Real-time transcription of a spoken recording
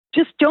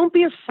just don't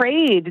be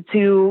afraid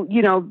to,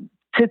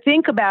 to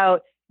think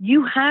about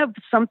you have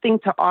something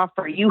to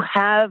offer. You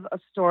have a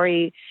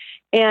story,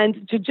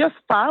 and to just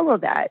follow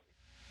that.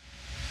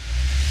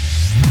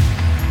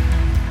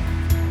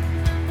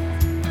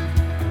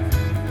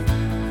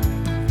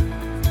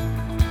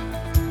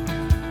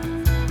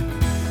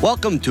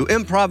 Welcome to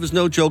Improv is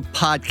No Joke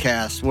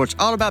podcast, where it's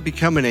all about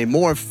becoming a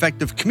more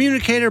effective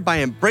communicator by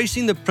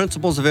embracing the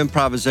principles of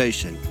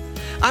improvisation.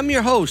 I'm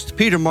your host,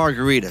 Peter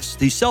Margaritis,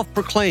 the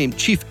self-proclaimed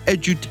Chief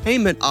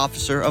Edutainment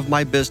Officer of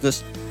my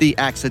business, The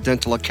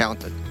Accidental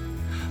Accountant.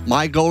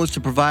 My goal is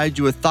to provide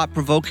you with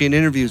thought-provoking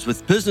interviews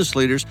with business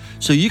leaders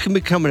so you can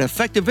become an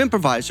effective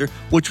improviser,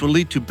 which will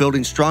lead to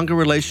building stronger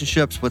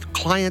relationships with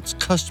clients,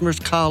 customers,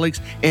 colleagues,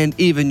 and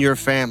even your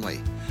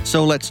family.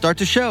 So let's start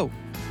the show.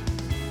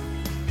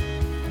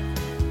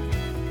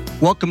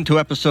 Welcome to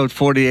episode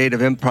 48 of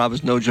Improv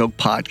is No Joke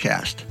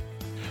podcast.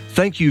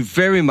 Thank you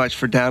very much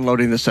for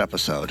downloading this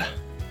episode.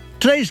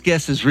 Today's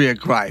guest is Rhea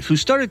Greif, who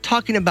started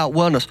talking about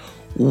wellness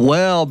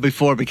well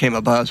before it became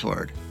a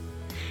buzzword.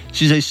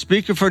 She's a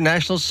speaker for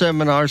national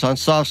seminars on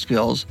soft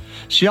skills.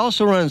 She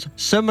also runs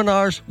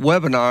seminars,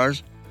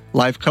 webinars,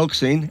 live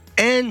coaching,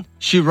 and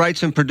she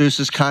writes and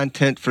produces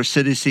content for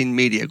City Scene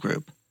Media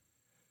Group.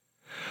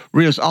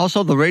 Rhea is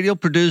also the radio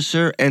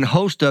producer and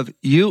host of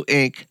You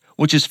Inc.,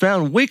 which is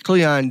found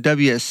weekly on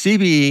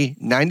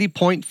WSCBE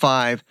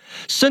 90.5,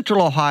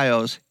 Central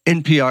Ohio's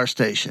NPR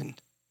station.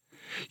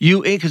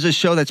 You Inc. is a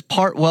show that's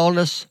part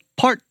wellness,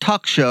 part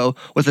talk show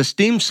with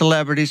esteemed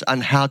celebrities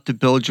on how to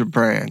build your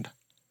brand.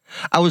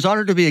 I was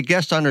honored to be a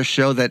guest on her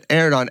show that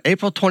aired on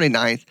April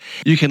 29th.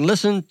 You can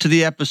listen to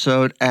the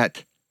episode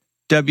at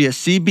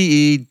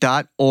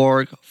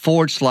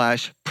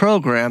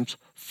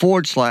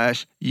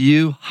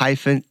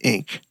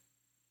wcbe.org/programs/You-Inc.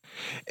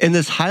 In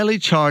this highly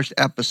charged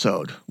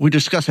episode, we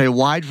discuss a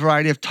wide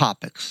variety of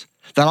topics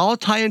that all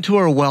tie into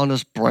our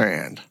wellness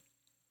brand.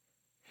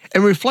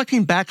 In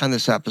reflecting back on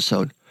this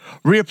episode,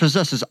 Rhea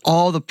possesses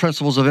all the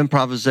principles of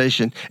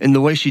improvisation in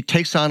the way she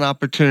takes on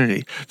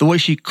opportunity, the way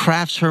she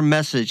crafts her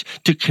message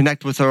to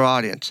connect with her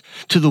audience,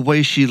 to the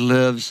way she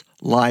lives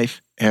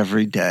life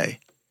every day.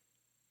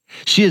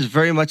 She is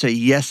very much a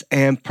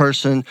yes-and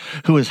person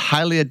who is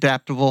highly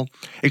adaptable,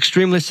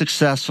 extremely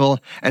successful,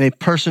 and a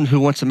person who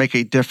wants to make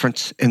a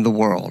difference in the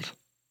world.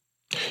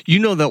 You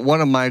know that one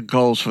of my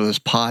goals for this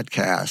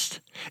podcast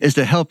is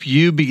to help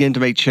you begin to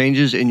make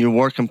changes in your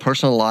work and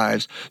personal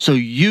lives so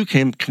you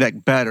can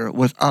connect better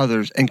with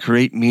others and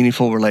create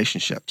meaningful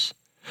relationships.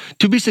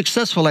 To be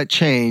successful at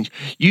change,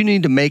 you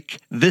need to make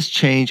this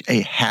change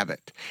a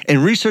habit.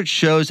 And research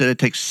shows that it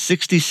takes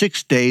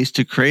 66 days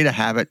to create a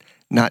habit,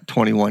 not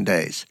 21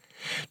 days.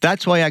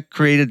 That's why I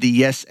created the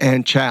Yes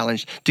and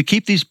Challenge, to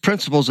keep these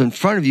principles in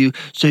front of you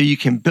so you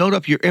can build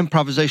up your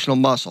improvisational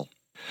muscle.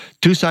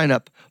 To sign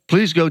up,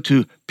 please go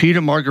to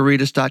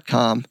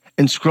petermargaritis.com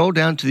and scroll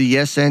down to the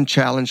Yes and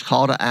Challenge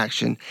call to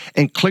action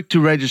and click to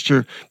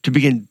register to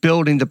begin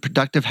building the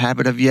productive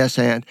habit of yes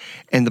and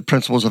the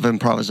principles of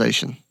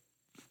improvisation.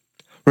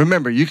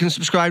 Remember, you can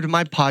subscribe to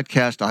my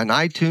podcast on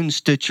iTunes,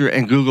 Stitcher,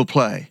 and Google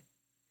Play.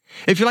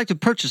 If you'd like to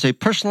purchase a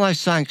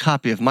personalized signed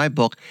copy of my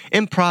book,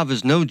 Improv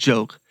is No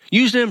Joke,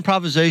 Use an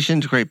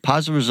improvisation to create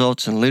positive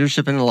results in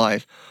leadership and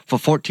life for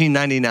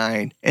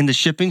 $14.99, and the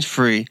shipping's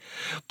free.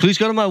 Please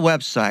go to my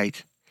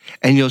website,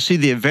 and you'll see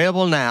the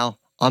available now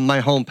on my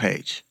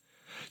homepage.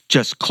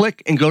 Just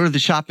click and go to the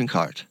shopping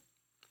cart.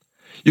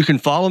 You can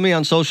follow me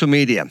on social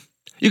media.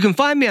 You can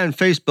find me on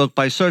Facebook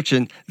by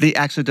searching The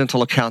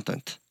Accidental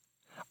Accountant.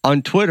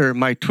 On Twitter,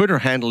 my Twitter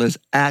handle is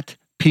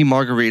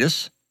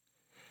 @PMargaritis.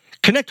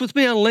 Connect with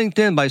me on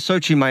LinkedIn by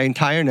searching my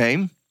entire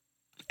name,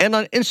 and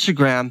on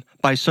Instagram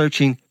by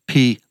searching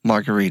P.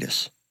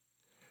 Margaritis.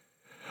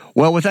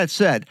 Well, with that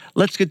said,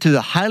 let's get to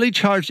the highly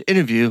charged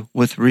interview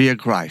with Rhea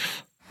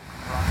Greif.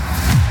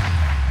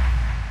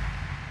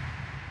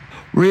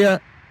 Rhea,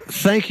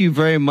 thank you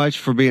very much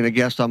for being a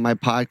guest on my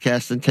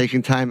podcast and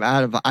taking time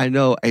out of, I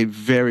know, a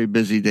very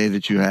busy day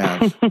that you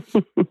have.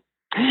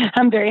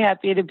 I'm very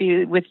happy to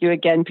be with you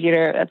again,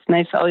 Peter. That's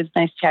nice. Always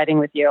nice chatting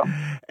with you.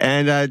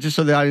 And just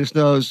so the audience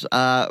knows,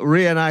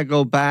 Rhea and I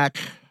go back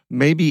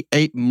maybe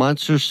 8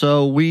 months or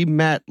so. We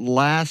met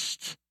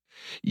last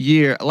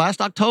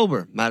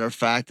October, matter of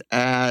fact,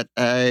 at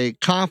a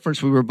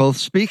conference we were both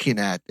speaking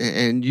at,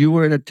 and you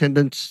were in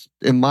attendance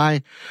in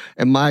my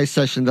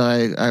session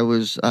that I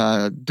was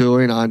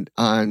doing on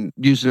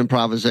using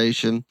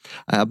improvisation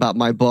about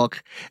my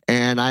book,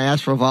 and I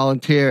asked for a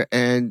volunteer,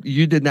 and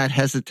you did not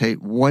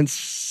hesitate 1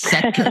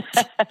 second.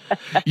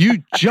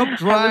 You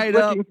jumped right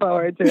up. Looking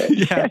forward to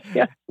it.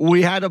 Yeah.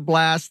 We had a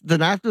blast.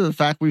 Then after the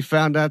fact, we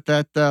found out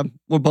that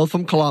we're both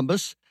from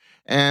Columbus.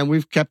 And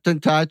we've kept in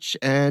touch,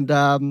 and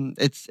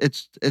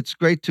it's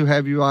great to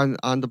have you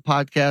on the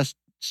podcast.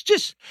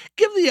 Just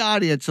give the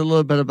audience a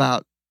little bit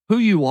about who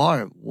you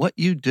are and what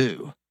you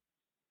do.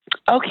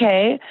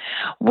 Okay.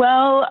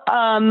 Well,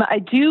 I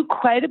do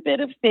quite a bit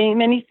of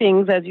many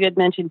things, as you had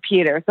mentioned,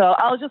 Peter. So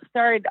I'll just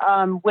start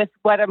with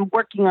what I'm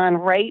working on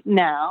right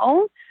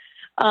now.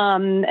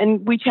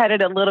 And we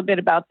chatted a little bit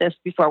about this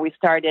before we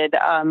started.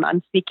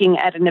 I'm speaking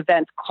at an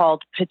event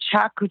called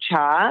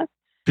Pechakucha.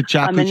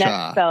 And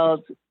that's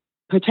spelled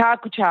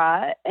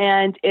Pechakucha,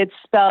 and it's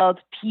spelled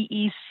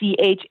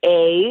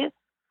Pecha,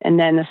 and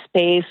then a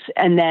space,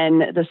 and then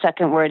the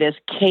second word is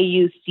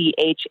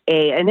Kucha.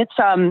 And it's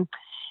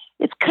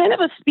kind of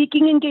a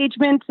speaking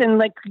engagement. And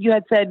like you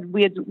had said,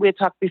 we had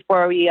talked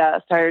before we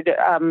started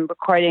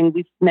recording.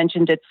 We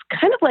mentioned it's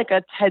kind of like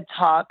a TED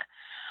Talk,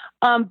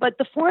 but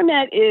the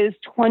format is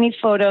 20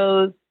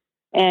 photos,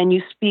 and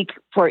you speak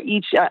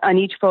on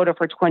each photo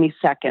for 20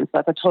 seconds.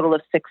 So that's a total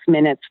of 6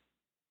 minutes.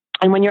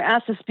 And when you're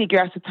asked to speak,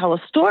 you're asked to tell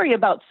a story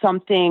about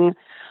something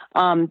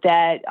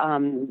that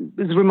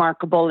is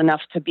remarkable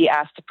enough to be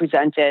asked to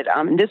present it.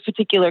 In this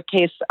particular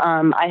case,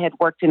 I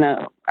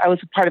was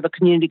a part of a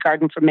community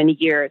garden for many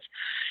years.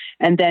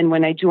 And then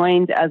when I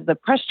joined as the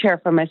press chair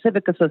for my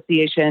civic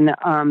association,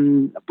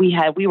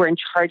 we were in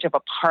charge of a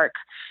park.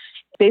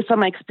 Based on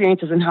my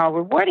experiences and how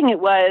rewarding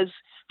it was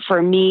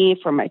for me,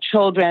 for my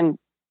children,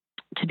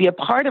 to be a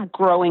part of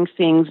growing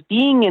things,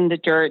 being in the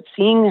dirt,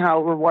 seeing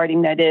how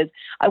rewarding that is,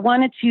 I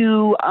wanted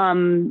to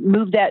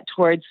move that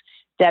towards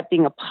that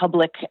being a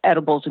public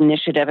edibles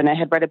initiative. And I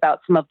had read about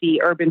some of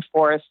the urban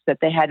forests that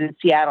they had in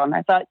Seattle. And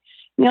I thought,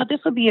 this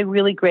would be a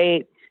really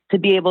great to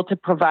be able to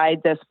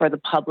provide this for the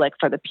public,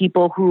 for the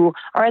people who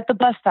are at the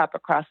bus stop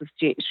across the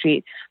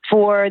street,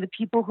 for the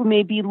people who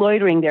may be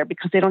loitering there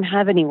because they don't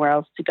have anywhere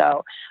else to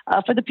go,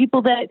 for the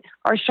people that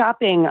are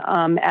shopping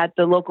at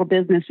the local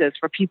businesses,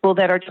 for people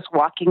that are just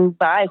walking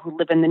by who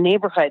live in the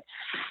neighborhood.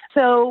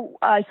 So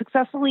I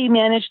successfully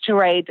managed to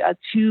write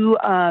 2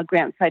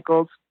 grant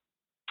cycles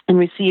and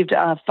received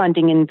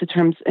funding in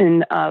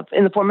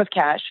the form of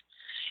cash.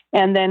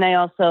 And then I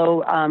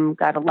also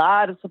got a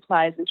lot of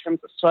supplies in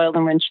terms of soil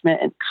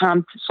enrichment,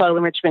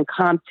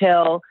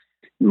 comp-till,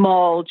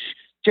 mulch,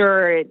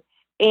 dirt.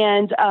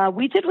 And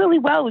we did really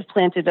well. We've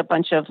planted a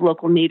bunch of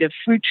local native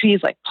fruit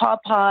trees like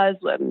pawpaws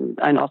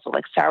and also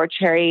like sour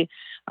cherry.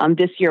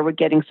 This year we're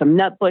getting some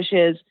nut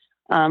bushes.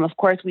 Of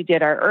course, we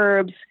did our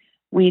herbs.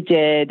 We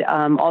did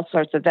all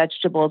sorts of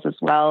vegetables as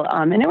well.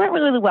 And it went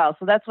really well.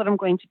 So that's what I'm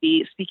going to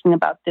be speaking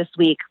about this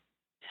week.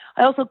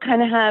 I also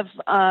kind of have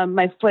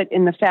my foot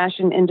in the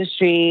fashion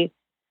industry.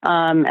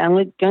 And I'm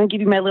going to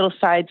give you my little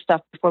side stuff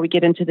before we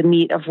get into the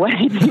meat of what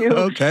I do.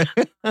 Okay.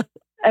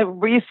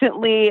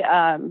 Recently,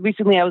 I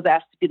was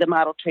asked to be the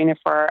model trainer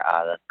for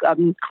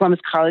Columbus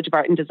College of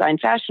Art and Design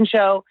fashion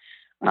show.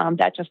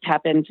 That just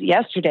happened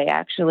yesterday,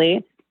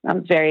 actually. I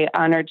was very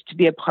honored to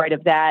be a part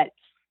of that.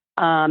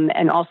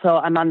 And also,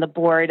 I'm on the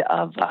board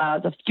of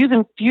the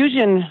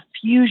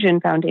Fusion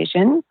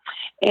Foundation,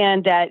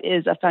 and that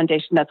is a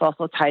foundation that's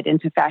also tied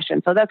into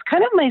fashion. So that's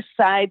kind of my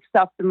side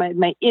stuff,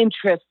 my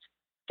interest,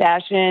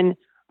 fashion.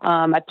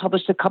 I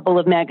published a couple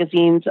of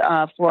magazines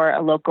for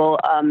a local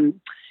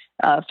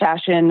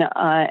fashion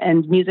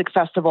and music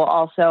festival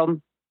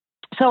also.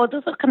 So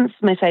those are kind of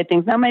my side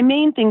things. Now, my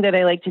main thing that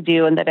I like to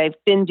do and that I've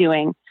been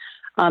doing,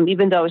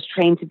 even though I was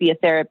trained to be a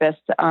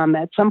therapist,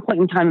 at some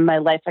point in time in my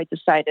life, I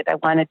decided I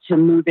wanted to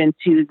move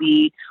into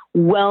the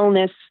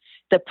wellness,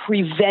 the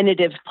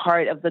preventative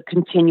part of the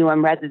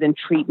continuum rather than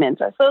treatment.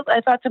 So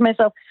I thought to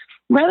myself,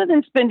 rather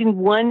than spending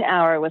 1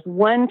 hour with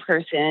one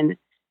person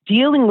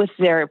dealing with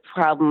their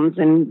problems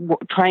and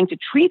trying to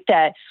treat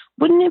that,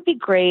 wouldn't it be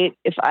great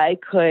if I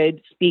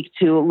could speak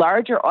to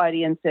larger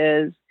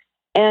audiences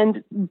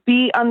and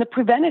be on the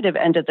preventative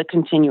end of the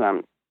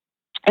continuum?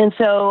 And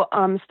so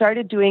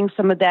started doing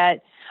some of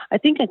that. I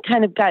think I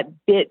kind of got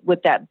bit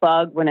with that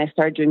bug when I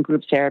started doing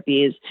group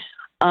therapies.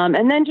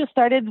 And then just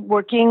started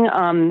working,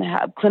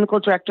 clinical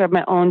director of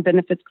my own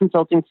benefits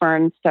consulting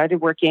firm, started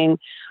working,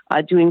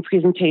 doing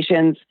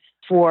presentations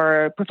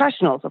for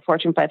professionals of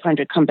Fortune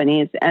 500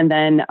 companies. And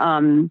then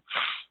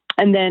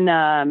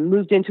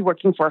moved into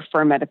working for a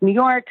firm out of New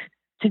York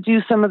to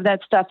do some of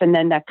that stuff. And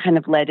then that kind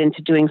of led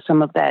into doing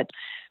some of that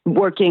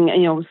working,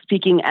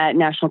 speaking at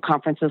national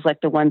conferences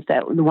like the one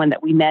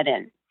that we met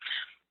in.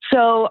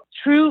 So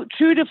true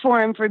to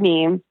form for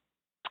me,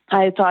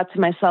 I thought to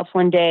myself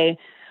one day,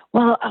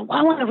 well, I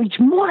want to reach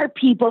more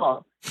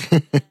people.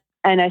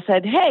 And I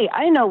said, hey,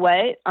 I know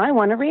what, I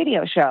want a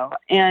radio show.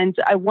 And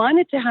I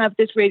wanted to have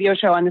this radio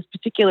show on this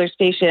particular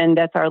station.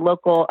 That's our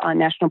local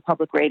National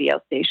Public Radio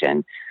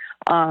station.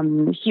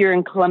 Here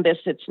in Columbus,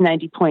 it's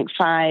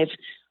 90.5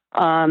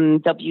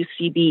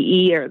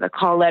 WCBE, or the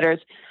call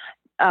letters.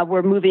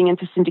 We're moving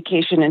into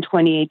syndication in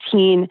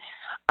 2018.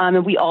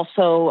 And we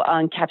also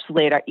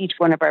encapsulate each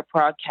one of our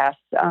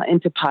broadcasts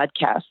into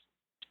podcasts.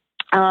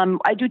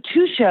 I do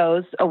 2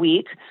 shows a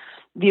week.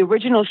 The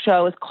original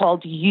show is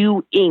called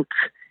You Inc.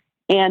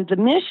 And the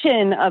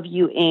mission of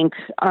You Inc.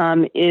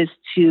 Is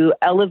to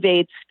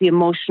elevate the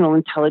emotional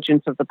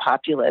intelligence of the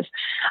populace.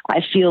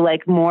 I feel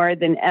like more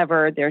than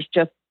ever, there's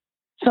just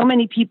so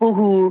many people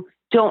who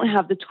don't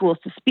have the tools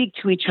to speak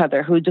to each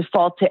other, who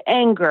default to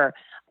anger,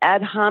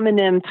 ad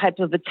hominem type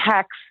of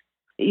attacks,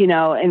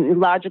 and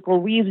logical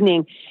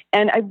reasoning.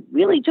 And I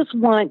really just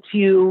want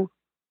to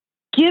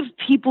give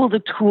people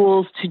the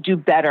tools to do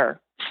better,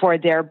 for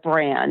their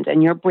brand.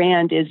 And your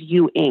brand is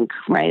You Inc.,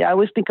 right? I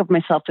always think of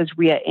myself as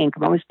Ria Inc.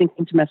 I'm always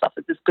thinking to myself,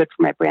 is this good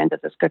for my brand? Is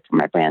this good for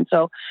my brand?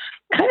 So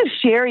kind of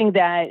sharing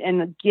that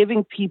and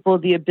giving people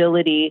the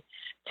ability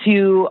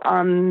to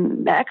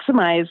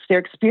maximize their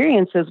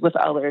experiences with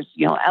others,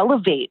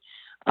 elevate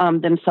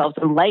themselves,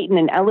 enlighten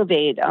and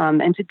elevate,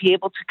 and to be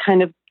able to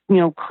kind of,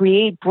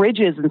 create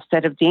bridges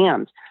instead of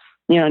dams,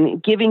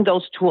 and giving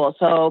those tools.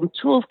 So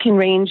tools can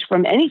range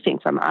from anything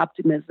from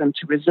optimism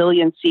to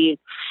resiliency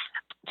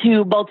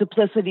to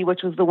multiplicity,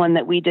 which was the one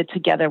that we did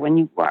together when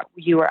you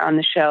were on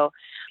the show.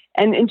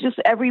 And just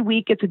every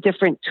week it's a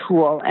different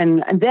tool.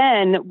 And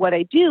then what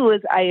I do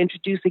is I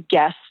introduce a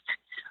guest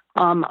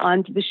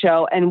onto the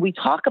show, and we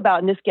talk about,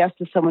 and this guest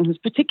is someone who's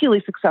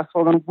particularly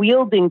successful in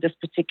wielding this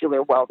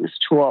particular wellness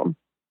tool.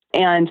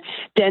 And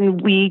then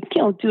we,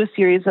 do a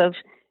series of,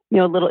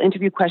 little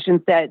interview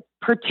questions that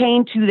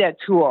pertain to that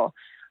tool.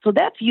 So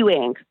that's You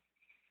Inc.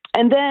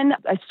 And then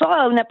I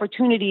saw an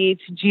opportunity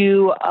to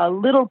do a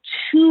little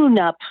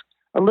tune-up,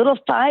 a little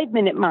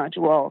 5-minute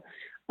module,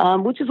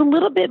 which is a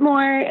little bit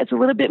more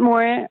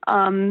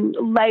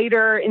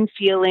lighter in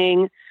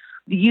feeling.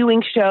 The You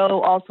Inc.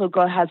 show also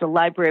has a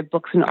library of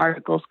books and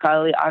articles,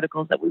 scholarly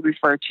articles that we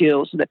refer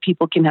to so that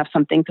people can have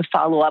something to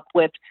follow up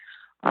with.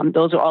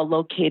 Those are all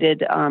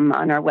located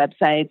on our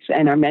websites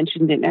and are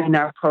mentioned in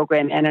our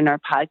program and in our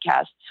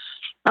podcast.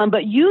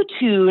 But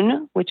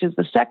YouTune, which is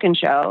the second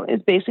show,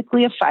 is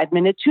basically a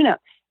 5-minute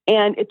tune-up.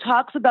 And it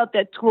talks about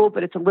that tool,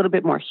 but it's a little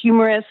bit more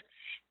humorous.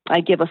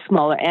 I give a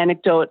smaller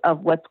anecdote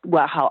of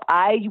how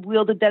I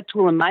wielded that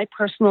tool in my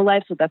personal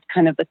life. So that's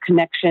kind of the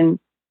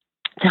connection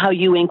to how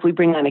You Inc. we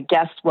bring on a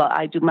guest while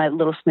I do my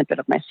little snippet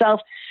of myself.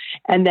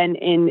 And then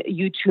in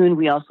YouTune,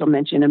 we also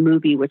mention a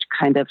movie, which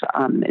kind of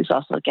is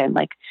also, again,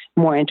 like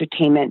more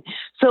entertainment.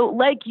 So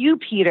like you,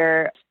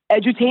 Peter,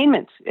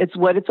 edutainment, it's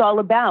what it's all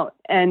about.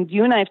 And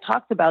you and I have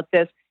talked about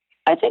this.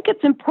 I think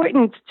it's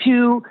important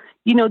to,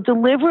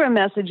 deliver a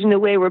message in a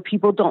way where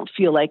people don't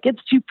feel like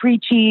it's too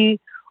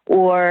preachy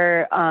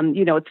or,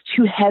 it's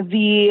too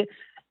heavy.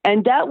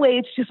 And that way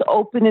it's just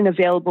open and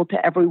available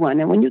to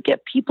everyone. And when you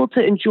get people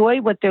to enjoy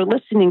what they're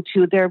listening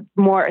to, they're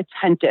more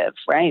attentive,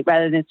 right?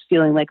 Rather than it's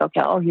feeling like, okay,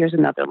 here's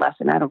another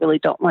lesson. I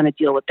don't want to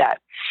deal with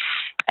that.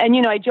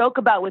 And, I joke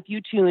about with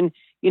YouTune,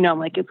 I'm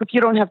like, if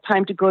you don't have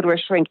time to go to a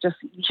shrink, just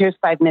here's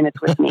 5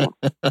 minutes with me.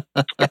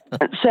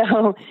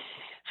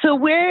 So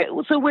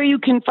where you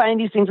can find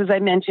these things, as I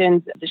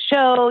mentioned, the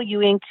show, You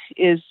Inc.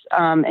 is,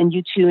 and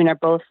YouTune are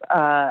both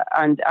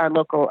on our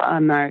local,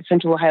 our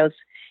Central Ohio's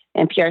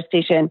NPR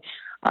station.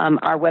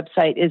 Our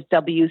website is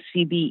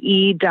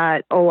wcbe.org,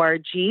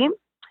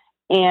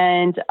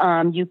 and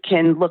you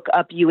can look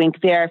up You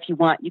Inc. there if you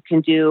want. You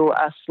can do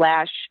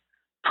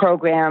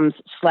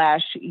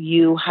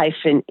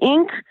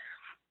 /programs/You-Inc.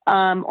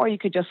 Or you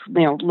could just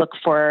look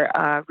for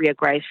Ria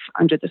Greif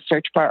under the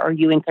search bar or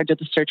You Inc. under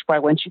the search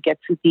bar once you get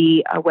to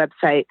the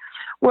website.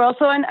 We're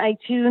also on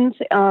iTunes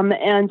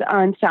and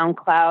on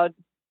SoundCloud,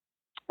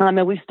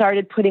 and we've even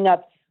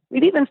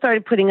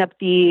started putting up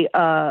the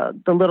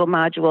little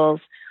modules,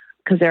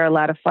 because they're a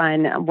lot of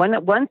fun.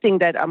 One thing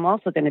that I'm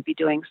also going to be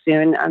doing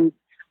soon,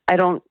 I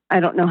don't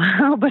know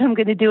how, but I'm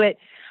going to do it.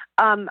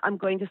 I'm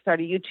going to start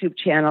a YouTube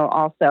channel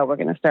also. We're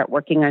going to start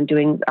working on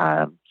doing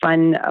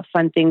fun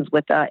things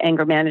with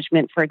anger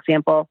management, for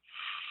example.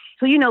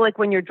 So, like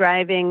when you're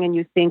driving and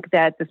you think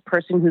that this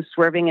person who's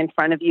swerving in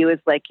front of you is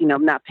like,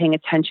 not paying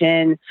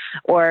attention,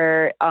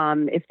 or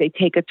if they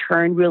take a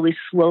turn really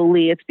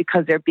slowly, it's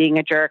because they're being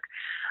a jerk.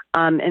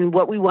 And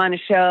what we want to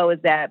show is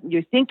that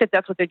you think that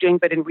that's what they're doing,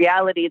 but in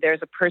reality,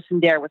 there's a person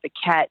there with a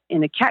cat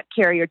in a cat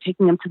carrier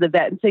taking them to the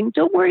vet and saying,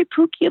 "Don't worry,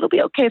 Pookie, it'll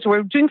be okay." So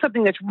we're doing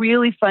something that's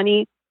really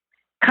funny,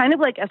 kind of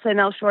like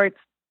SNL shorts,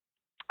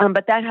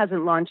 but that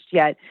hasn't launched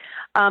yet.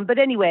 But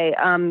anyway,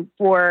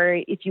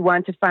 if you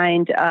want to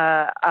find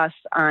us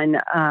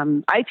on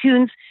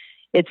iTunes,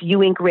 it's You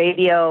Inc.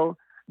 Radio,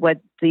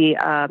 what the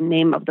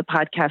name of the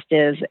podcast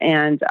is,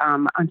 and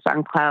on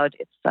SoundCloud,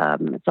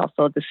 it's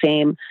also the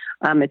same.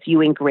 It's You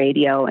Inc.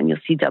 Radio, and you'll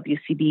see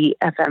WCB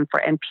FM for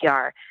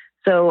NPR.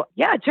 So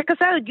yeah, check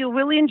us out. You'll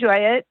really enjoy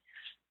it.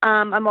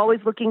 I'm always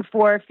looking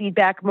for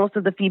feedback. Most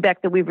of the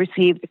feedback that we've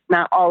received, if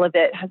not all of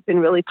it, has been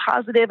really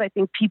positive. I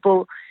think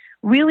people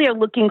really are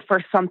looking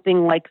for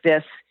something like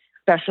this,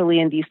 especially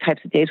in these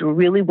types of days. We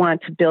really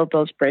want to build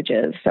those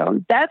bridges.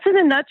 So that's in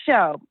a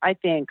nutshell, I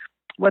think,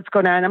 what's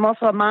going on. I'm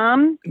also a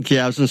mom.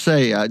 Yeah, I was going to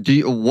say, do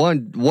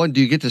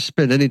you get to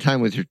spend any time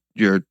with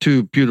your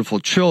two beautiful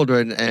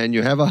children, and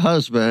you have a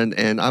husband?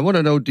 And I want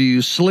to know, do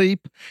you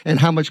sleep, and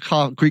how much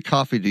Greek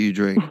coffee do you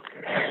drink?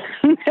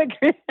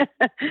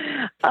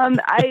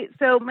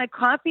 So my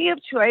coffee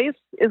of choice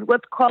is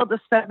what's called a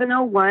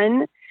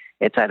 701.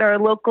 It's at our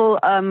local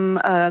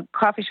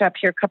coffee shop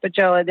here, Cup of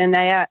Joe, and then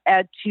I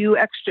add 2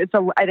 extra.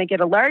 I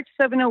get a large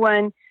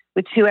 701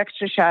 with 2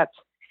 extra shots,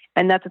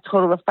 and that's a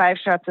total of 5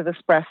 shots of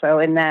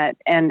espresso in that,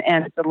 and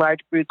it's a large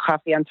brewed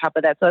coffee on top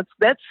of that. So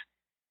that's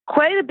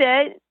quite a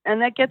bit,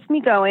 and that gets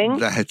me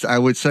going. I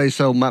would say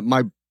so.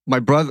 My My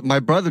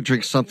brother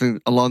drinks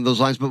something along those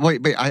lines. But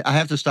wait, I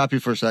have to stop you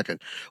for a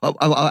second.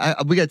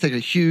 We got to take a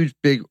huge,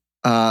 big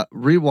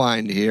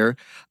rewind here.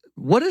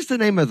 What is the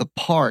name of the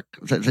park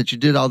that you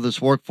did all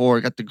this work for,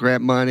 got the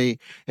grant money,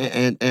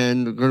 and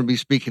going to be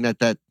speaking at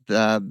that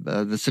the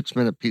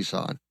 6-minute piece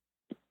on?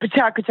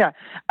 Pachacoochaa.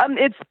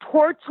 It's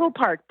Portal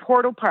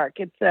Park.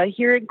 It's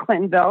here in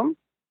Clintonville,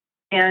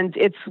 and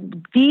it's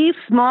the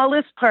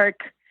smallest park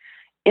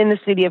in the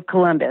city of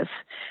Columbus.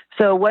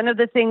 So one of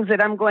the things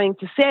that I'm going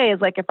to say is,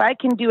 like, if I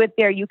can do it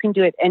there, you can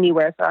do it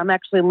anywhere. So I'm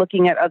actually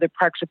looking at other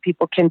parks where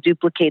people can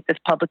duplicate this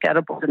public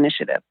edibles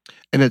initiative.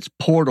 And it's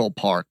Portal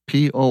Park,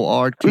 Porta.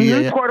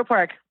 Portal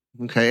Park.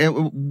 Okay.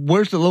 And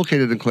where's it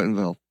located in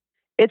Clintonville?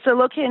 It's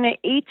located in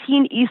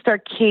 18 East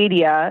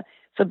Arcadia.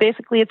 So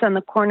basically, it's on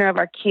the corner of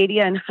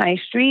Arcadia and High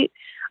Street.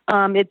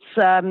 It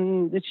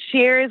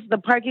shares the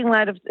parking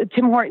lot of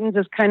Tim Hortons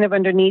is kind of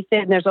underneath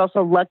it, and there's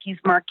also Lucky's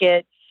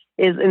Market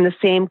is in the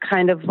same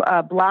kind of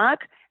block.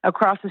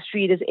 Across the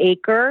street is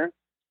Acre,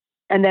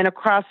 and then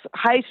across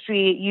High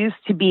Street used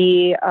to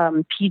be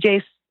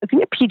PJ's. I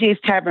think PJ's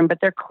Tavern, but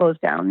they're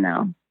closed down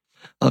now.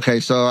 Okay,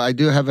 so I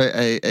do have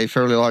a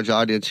fairly large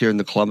audience here in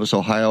the Columbus,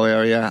 Ohio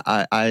area.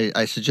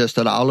 I suggest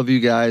that all of you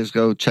guys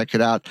go check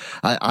it out.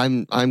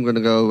 I'm going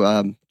to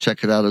go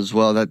check it out as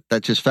well.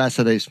 That just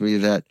fascinates me,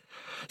 that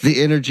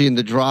the energy and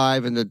the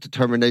drive and the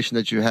determination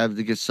that you have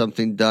to get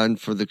something done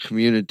for the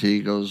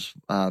community goes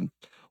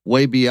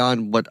way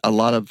beyond what a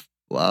lot of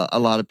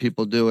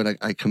people do, and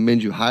I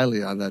commend you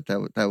highly on that.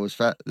 That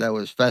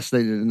was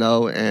fascinating to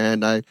know,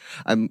 and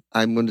I'm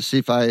going to see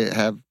if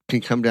I can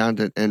come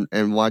down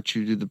and watch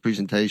you do the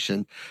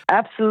presentation.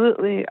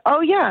 Absolutely. Oh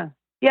yeah,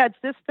 it's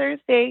this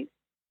Thursday.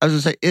 I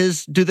was going to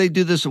say, do they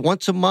do this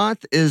once a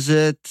month? Is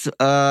it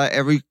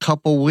every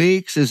couple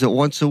weeks? Is it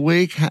once a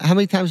week? How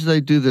many times do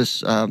they do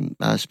this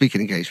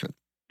speaking engagement?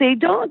 They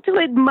don't do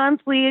it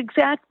monthly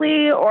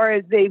exactly,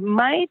 or they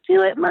might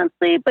do it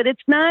monthly, but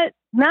it's not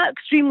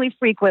extremely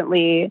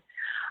frequently.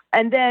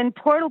 And then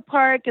Portal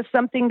Park is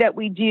something that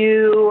we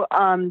do.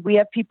 We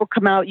have people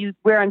come out.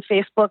 We're on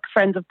Facebook,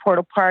 Friends of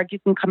Portal Park. You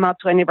can come out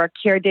to any of our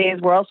care days.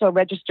 We're also a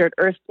registered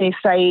Earth Day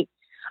site.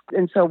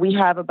 And so we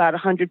have about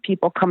 100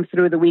 people come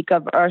through the week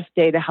of Earth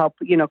Day to help,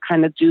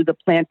 kind of do the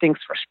plantings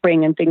for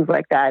spring and things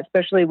like that.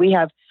 Especially we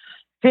have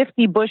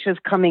 50 bushes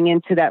coming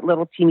into that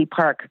little teeny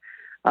park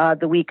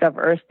the week of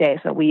Earth Day.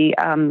 So we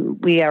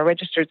are a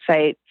registered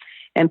site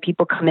and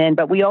people come in.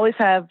 But we always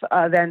have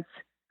events.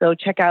 So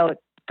check out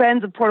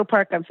Friends of Portal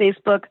Park on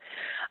Facebook.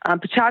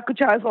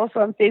 Pachacoochaa is also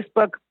on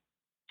Facebook.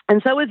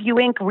 And so is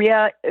U-Inc.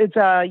 It's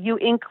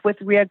U-Inc. with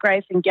Rhea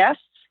Grice and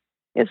guests.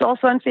 It's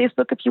also on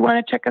Facebook if you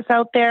want to check us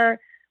out there.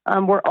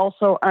 We're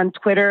also on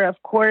Twitter,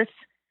 of course.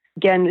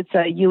 Again, it's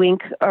a U-Inc.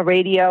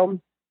 Radio,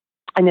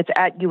 and it's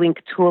at U-Inc.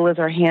 Tool is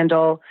our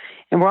handle.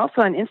 And we're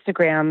also on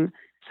Instagram,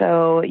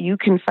 so you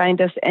can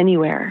find us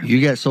anywhere. You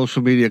get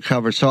social media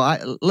covered. So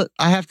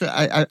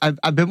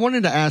I've been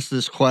wanting to ask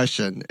this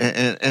question,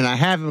 and I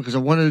haven't because I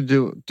wanted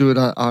to do it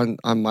on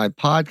my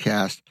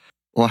podcast.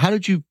 Well, how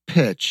did you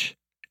pitch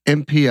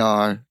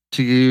NPR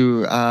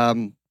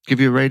to give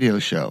you a radio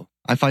show?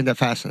 I find that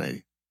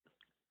fascinating.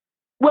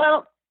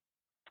 Well,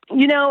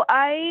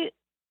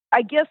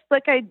 I guess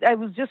like I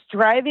was just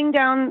driving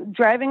on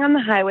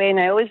the highway, and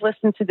I always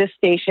listen to this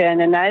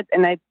station, and I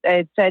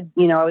said,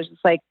 I was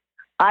just like,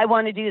 I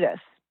want to do this.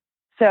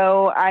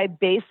 So I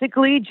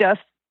basically just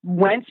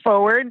went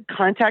forward,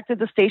 contacted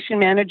the station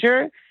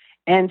manager,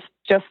 and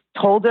just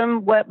told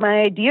him what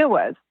my idea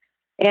was.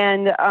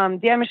 And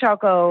Dan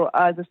Michalko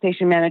is the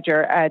station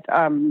manager at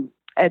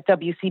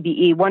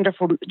WCBE,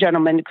 wonderful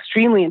gentleman,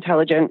 extremely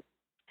intelligent.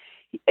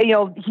 He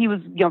was,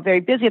 very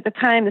busy at the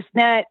time,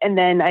 and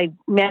then I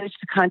managed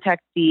to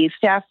contact the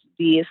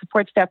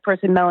support staff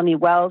person, Melanie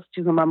Wells,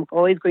 to whom I'm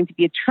always going to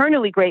be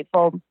eternally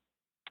grateful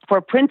for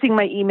printing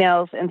my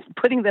emails and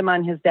putting them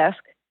on his desk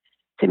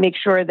to make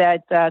sure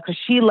that, because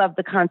she loved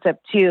the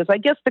concept too. So I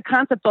guess the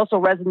concept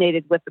also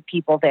resonated with the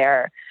people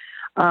there,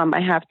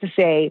 I have to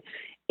say.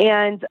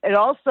 And it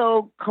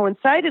also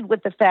coincided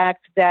with the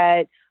fact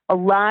that a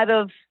lot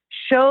of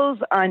shows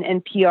on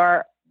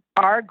NPR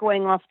are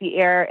going off the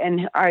air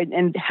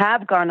and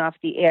have gone off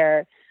the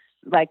air,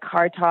 like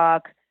Car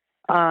Talk.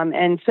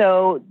 And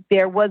so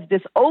there was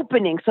this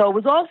opening. So it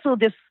was also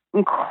this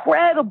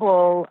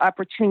incredible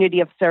opportunity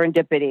of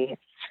serendipity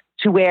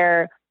to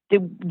where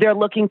they're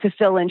looking to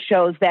fill in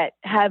shows that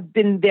have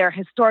been there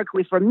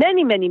historically for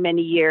many, many,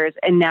 many years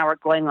and now are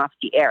going off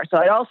the air. So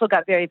I also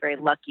got very, very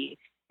lucky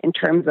in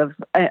terms of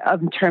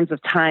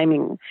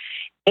timing.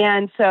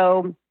 And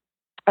so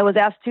I was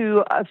asked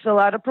to fill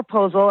out a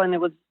proposal, and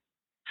it was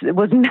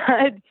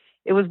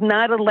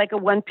not like a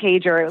one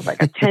pager. It was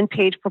like a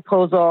 10-page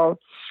proposal.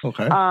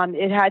 Okay.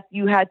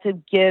 You had to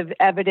give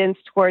evidence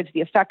towards the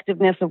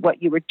effectiveness of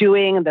what you were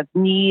doing and the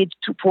need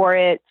for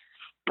it.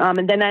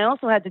 And then I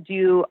also had to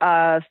do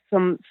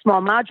some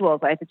small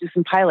modules. I had to do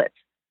some pilots.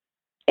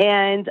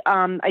 And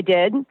I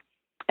did.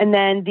 And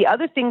then the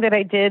other thing that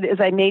I did is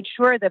I made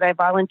sure that I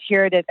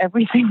volunteered at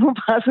every single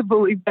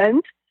possible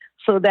event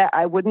so that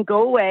I wouldn't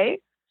go away.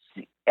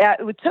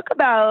 it took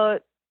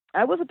about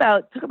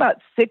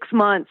 6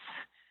 months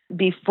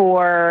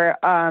before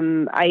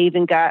I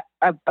even got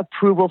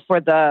approval for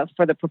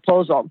the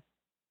proposal.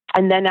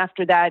 And then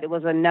after that, it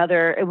was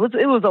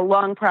a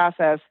long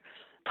process,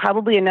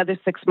 probably another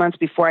 6 months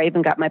before I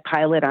even got my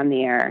pilot on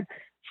the air.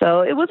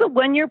 So it was a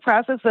 1-year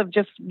process of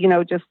just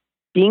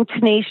being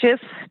tenacious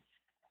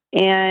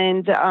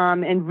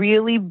and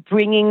really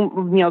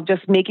bringing,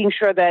 just making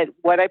sure that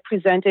what I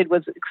presented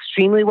was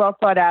extremely well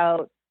thought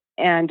out,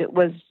 and it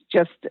was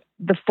just,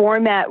 the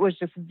format was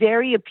just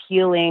very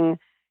appealing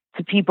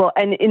to people.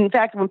 And in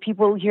fact, when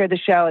people hear the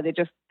show,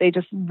 they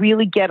just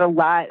really get a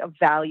lot of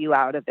value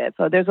out of it.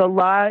 So there's a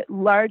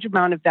large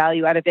amount of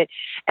value out of it.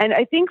 And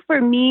I think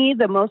for me,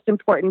 the most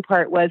important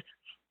part was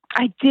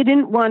I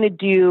didn't want to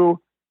do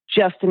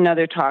just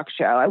another talk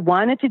show. I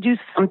wanted to do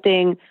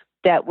something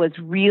that was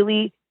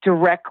really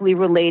directly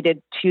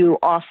related to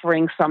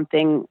offering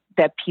something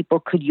that people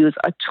could use,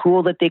 a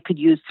tool that they could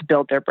use to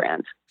build their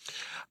brand.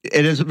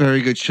 It is a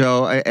very good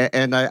show.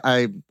 And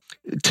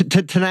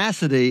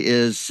tenacity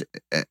is,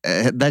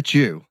 that's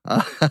you.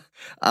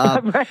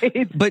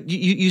 Right. But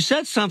you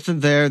said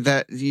something there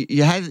that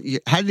you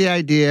had the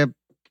idea,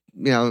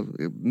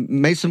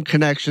 made some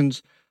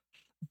connections,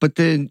 but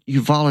then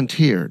you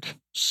volunteered.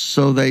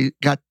 So they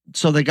got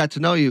to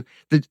know you.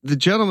 The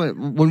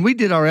gentleman, when we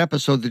did our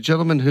episode, the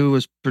gentleman who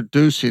was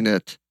producing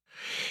it,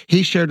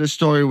 he shared a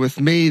story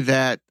with me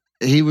that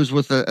he was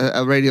with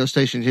a radio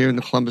station here in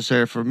the Columbus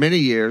area for many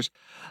years,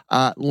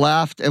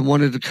 left and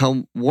wanted to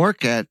come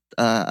work at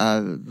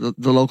the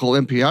local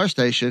NPR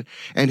station.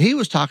 And he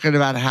was talking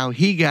about how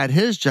he got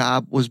his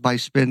job was by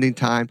spending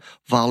time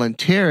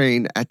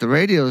volunteering at the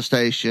radio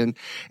station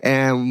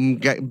and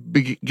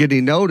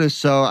getting noticed.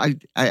 So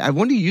I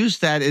want to use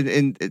that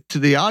to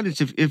the audience.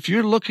 If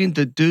you're looking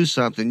to do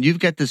something, you've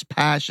got this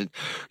passion,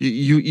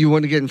 you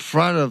want to get in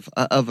front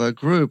of a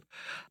group.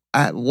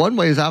 One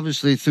way is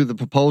obviously through the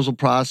proposal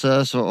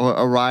process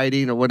or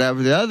writing or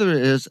whatever. The other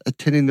is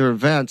attending their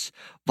events,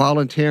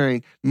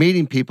 volunteering,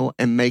 meeting people,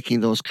 and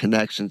making those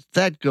connections.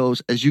 That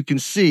goes, as you can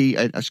see,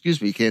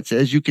 you can't say,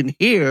 as you can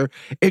hear,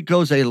 it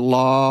goes a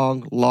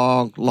long,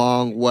 long,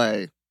 long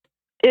way.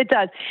 It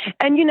does.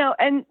 And,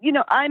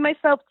 I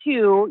myself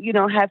too,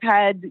 have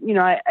had,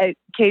 I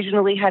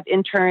occasionally have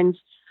interns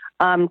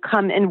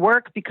come and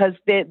work because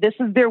this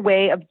is their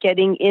way of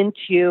getting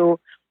into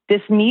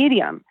this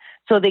medium.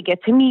 So they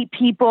get to meet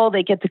people,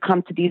 they get to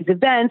come to these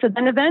events, and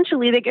then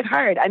eventually they get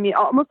hired. I mean,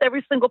 almost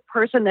every single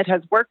person that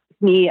has worked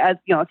with me, as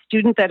a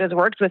student that has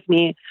worked with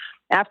me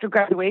after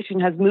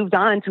graduation, has moved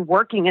on to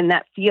working in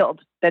that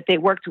field that they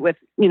worked with,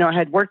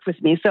 had worked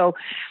with me. So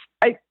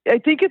I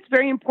think it's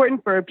very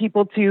important for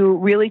people to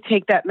really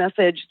take that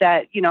message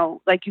that,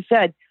 like you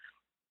said,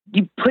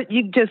 you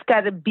just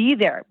got to be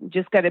there. You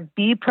just got to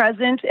be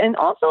present. And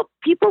also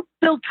people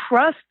build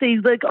trust. They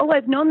like, oh,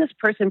 I've known this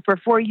person for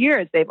 4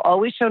 years. They've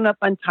always shown up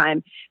on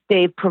time.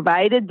 They've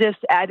provided this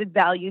added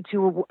value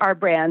to our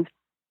brand.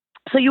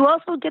 So you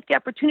also get the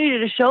opportunity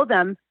to show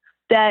them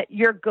that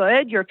you're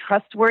good, you're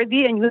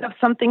trustworthy, and you have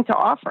something to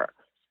offer.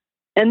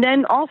 And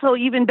then also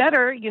even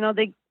better,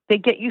 they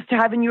get used to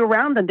having you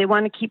around and they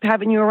want to keep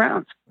having you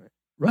around.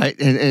 Right.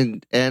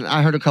 And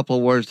I heard a couple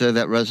of words there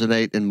that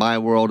resonate in my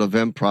world of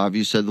improv.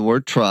 You said the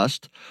word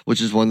trust, which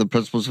is one of the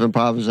principles of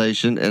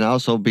improvisation, and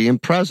also being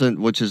present,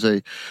 which is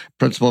a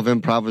principle of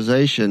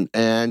improvisation.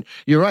 And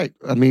you're right.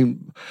 I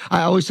mean,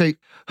 I always say,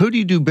 who do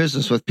you do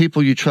business with?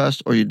 People you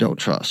trust or you don't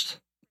trust?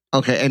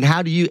 Okay. And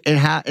so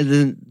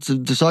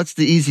that's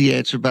the easy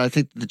answer, but I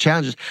think the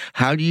challenge is,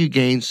 how do you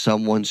gain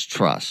someone's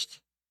trust?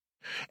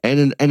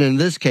 And in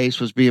this case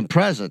was being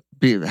present,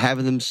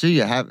 having them see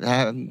you, have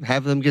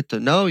them get to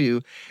know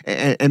you,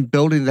 and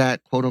building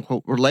that quote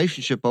unquote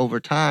relationship over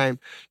time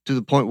to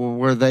the point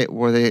where they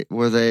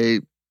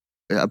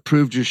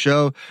approved your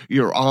show.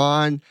 You're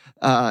on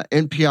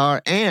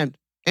NPR, and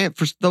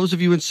for those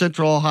of you in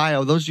Central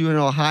Ohio, those of you in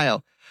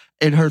Ohio,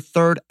 in her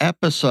 3rd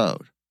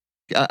episode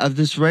of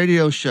this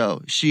radio show,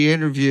 she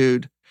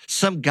interviewed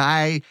some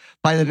guy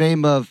by the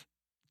name of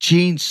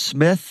Gene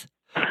Smith.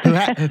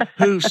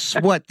 Who's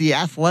the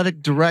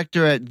athletic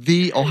director at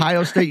The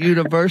Ohio State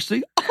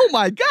University? Oh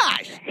my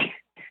gosh!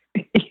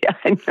 Yeah,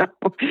 I know.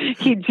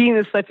 Gene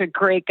is such a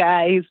great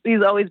guy.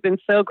 He's always been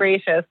so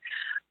gracious.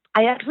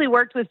 I actually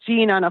worked with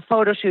Gene on a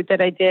photo shoot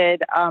that I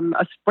did,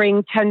 a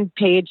spring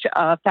 10-page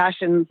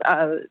fashion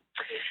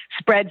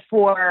spread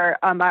for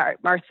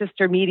our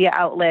sister media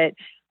outlet,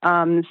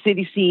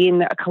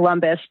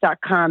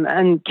 CitySceneColumbus.com.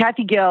 And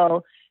Kathy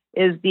Gill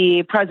is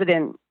the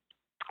president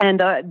and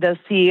the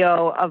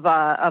CEO of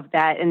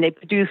that, and they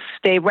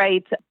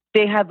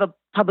have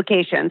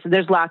publications, and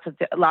there's lots of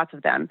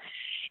them.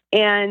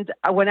 And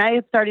when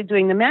I started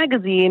doing the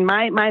magazine,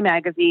 my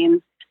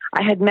magazines,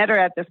 I had met her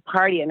at this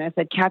party, and I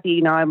said,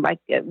 Kathy, I'm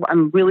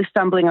really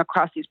stumbling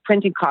across these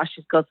printing costs.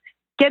 She goes,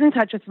 get in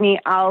touch with me.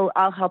 I'll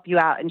help you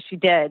out, and she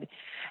did.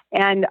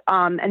 And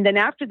then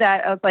after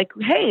that, I was like,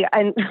 hey,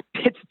 and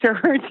pitched to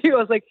her too. I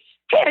was like,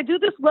 hey, I do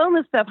this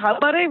wellness stuff. How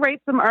about I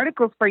write some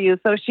articles for you?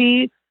 So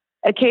she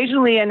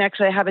occasionally, and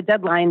actually I have a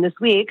deadline this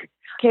week,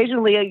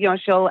 occasionally,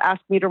 she'll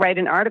ask me to write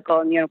an article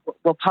and,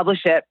 we'll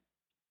publish it.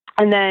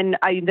 And then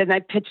I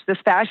pitched this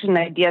fashion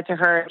idea to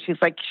her. She's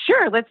like,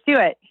 sure, let's do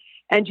it.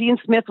 And Gene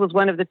Smith was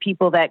one of the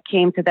people that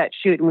came to that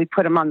shoot, and we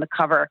put him on the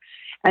cover.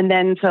 And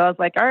then so I was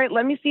like, all right,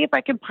 let me see if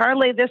I can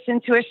parlay this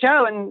into a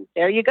show. And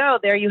there you go.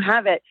 There you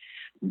have it.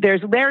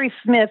 There's Larry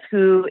Smith,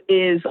 who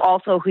did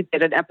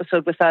an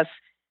episode with us.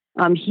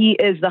 He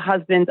is the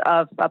husband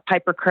of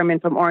Piper Kerman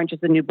from Orange is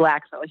the New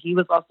Black. So he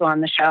was also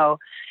on the show.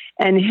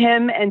 And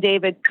him and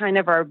David kind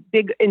of are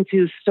big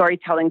into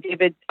storytelling.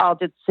 David all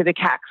did civic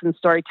hacks and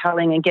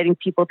storytelling and getting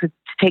people to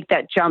take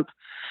that jump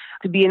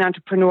to be an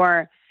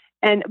entrepreneur.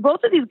 And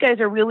both of these guys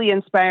are really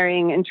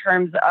inspiring in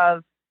terms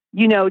of,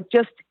 you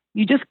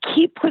just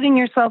keep putting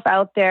yourself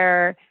out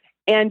there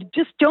and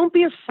just don't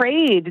be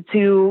afraid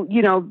to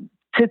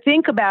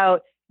think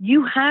about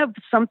you have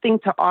something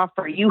to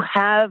offer. You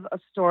have a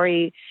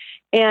story,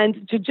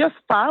 and to just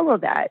follow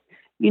that,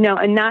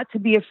 and not to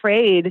be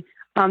afraid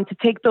to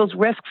take those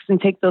risks and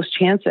take those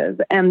chances.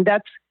 And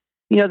that's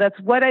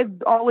what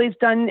I've always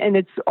done, and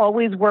it's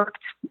always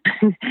worked.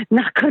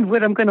 Knock on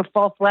wood, I'm going to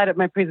fall flat at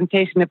my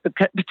presentation at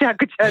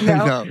Pachacucha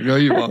now. No,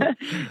 you won't.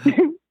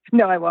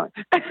 No, I won't.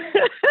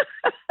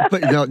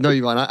 But no,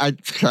 you won't.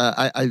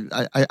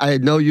 I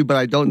know you, but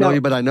I don't know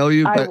you, but I know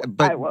you.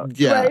 But I won't.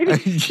 Yeah,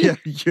 right? Yeah,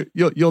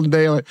 you'll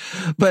nail it.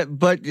 But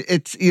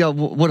it's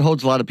what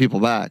holds a lot of people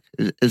back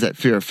is that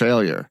fear of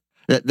failure,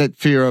 that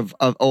fear of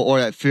or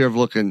that fear of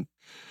looking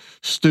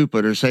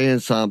stupid or saying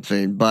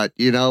something. But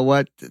you know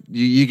what?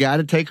 You got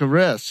to take a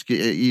risk.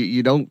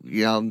 You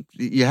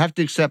have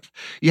to accept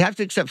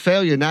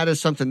failure not as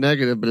something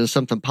negative, but as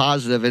something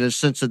positive in a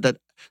sense that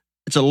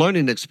it's a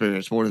learning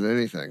experience more than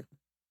anything.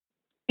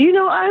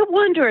 I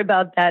wonder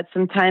about that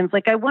sometimes.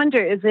 Like, I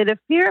wonder, is it a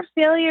fear of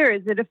failure? Or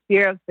is it a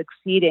fear of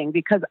succeeding?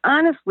 Because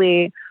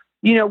honestly,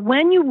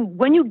 when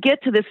you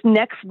get to this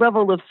next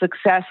level of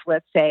success,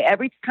 let's say,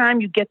 every time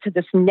you get to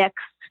this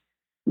next,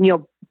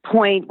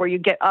 point where you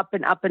get up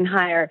and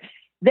higher,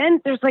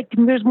 then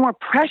there's more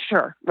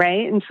pressure,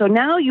 right? And so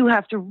now you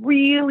have to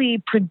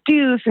really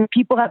produce, and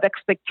people have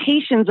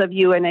expectations of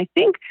you. And I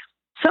think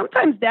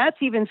sometimes that's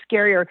even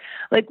scarier.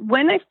 Like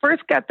when I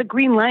first got the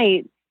green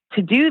light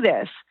to do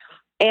this,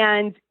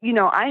 and,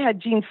 I had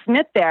Gene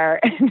Smith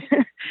there, and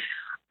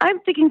I'm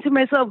thinking to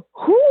myself,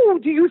 who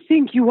do you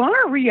think you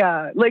are,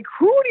 Rhea? Like,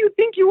 who do you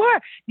think you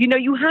are?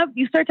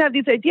 You start to have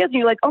these ideas, and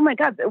you're like, oh my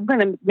God, I'm going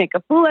to make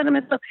a fool out of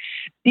myself.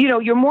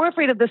 You're more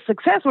afraid of the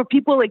success where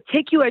people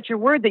take you at your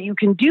word that you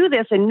can do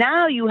this, and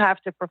now you have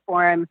to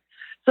perform.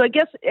 So I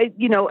guess,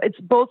 it's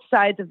both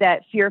sides of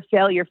that fear of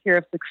failure, fear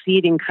of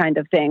succeeding kind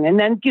of thing. And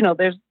then,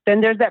 there's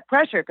that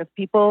pressure because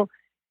people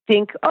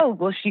think, oh,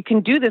 well, she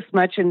can do this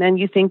much. And then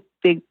you think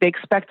they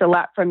expect a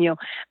lot from you.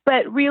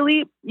 But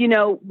really,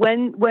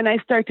 when I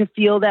start to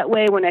feel that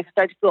way, when I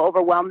start to feel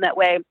overwhelmed that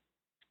way,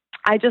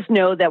 I just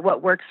know that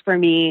what works for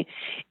me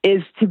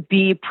is to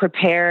be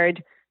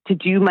prepared, to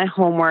do my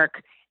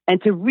homework,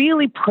 and to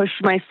really push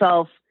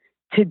myself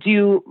to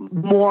do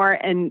more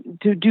and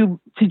to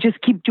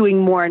just keep doing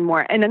more and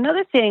more. And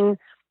another thing,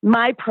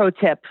 my pro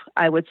tip,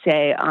 I would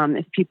say,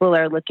 if people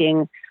are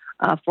looking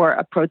for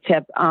a pro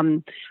tip,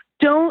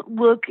 don't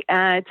look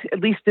at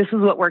least this is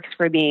what works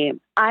for me.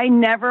 I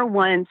never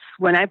once,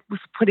 when I was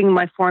putting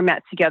my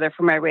format together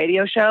for my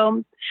radio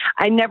show,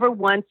 I never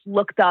once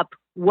looked up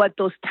what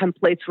those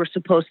templates were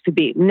supposed to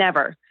be.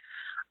 Never.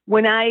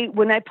 When I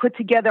put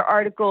together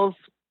articles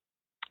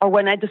or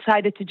when I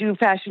decided to do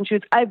fashion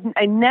shoots, I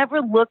never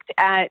looked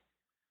at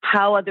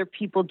how other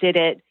people did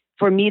it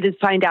for me to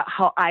find out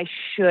how I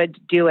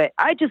should do it.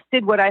 I just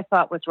did what I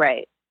thought was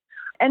right.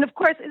 And of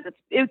course,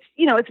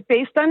 it's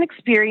based on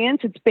experience.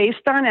 It's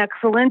based on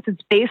excellence.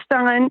 It's based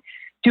on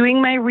doing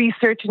my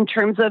research in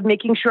terms of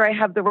making sure I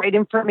have the right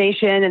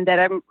information and that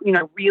I'm,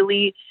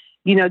 really,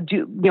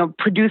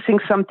 producing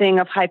something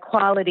of high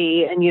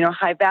quality and,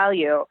 high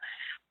value.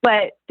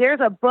 But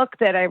there's a book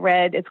that I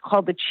read. It's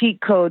called The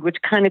Cheat Code, which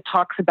kind of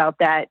talks about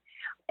that.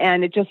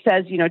 And it just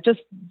says,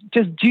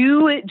 just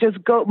do it,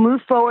 just go,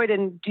 move forward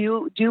and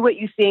do what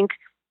you think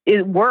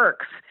it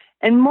works.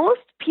 And most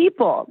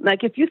people,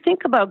 like if you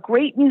think about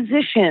great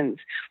musicians,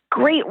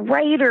 great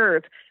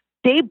writers,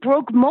 they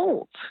broke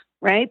molds,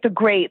 right? The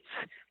greats.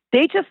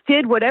 They just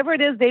did whatever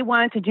it is they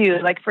wanted to do.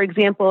 Like, for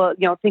example,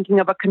 thinking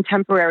of a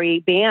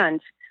contemporary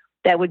band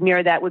that would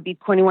mirror that would be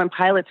 21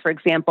 Pilots, for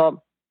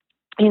example.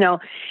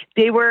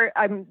 They were,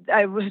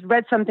 I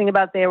read something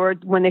about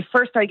when they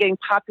first started getting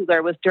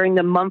popular was during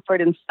the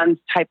Mumford & Sons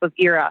type of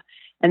era.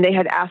 And they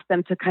had asked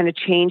them to kind of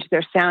change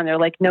their sound. They're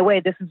like, no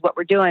way, this is what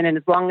we're doing. And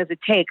as long as it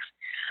takes,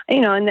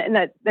 and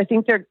that, I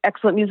think they're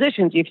excellent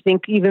musicians. You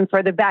think even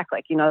further back,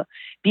 like,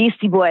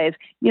 Beastie Boys,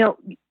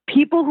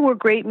 people who were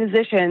great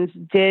musicians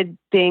did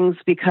things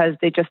because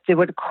they just did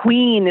what.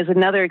 Queen is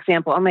another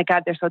example. Oh my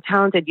God, they're so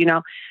talented,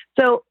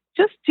 So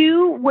just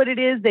do what it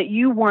is that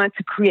you want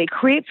to create.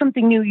 Create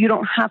something new. You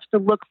don't have to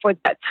look for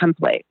that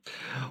template.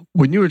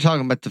 When you were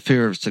talking about the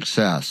fear of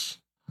success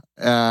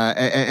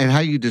and how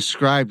you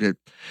described it,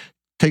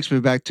 takes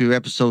me back to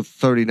episode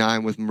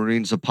 39 with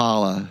Maureen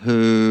Zappala,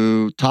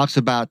 who talks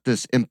about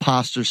this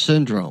imposter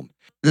syndrome.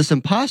 This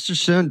imposter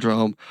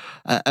syndrome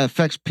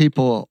affects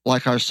people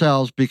like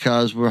ourselves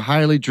because we're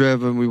highly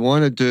driven, we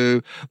want to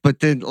do, but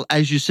then,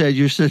 as you said,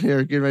 you're sitting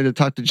here getting ready to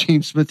talk to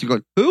Gene Smith, you're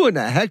going, who in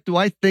the heck do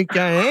I think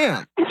I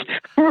am?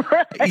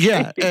 Right.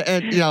 Yeah,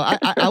 and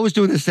I was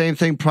doing the same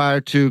thing prior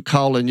to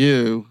calling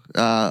you.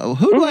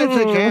 Who do I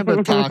think I am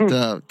to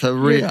talk to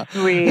Rhea?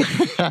 You're sweet.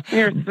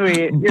 You're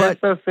sweet. You're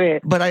so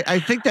sweet. But I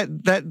think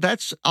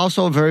that's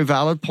also a very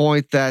valid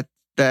point that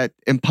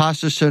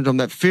imposter syndrome,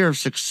 that fear of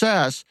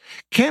success,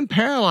 can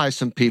paralyze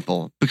some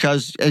people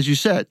because, as you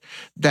said,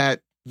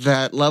 that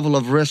level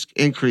of risk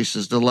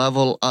increases, the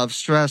level of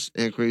stress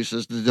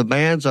increases, the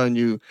demands on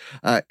you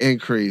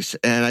increase,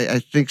 and I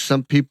think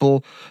some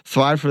people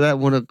thrive for that,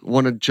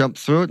 want to jump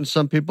through it, and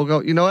some people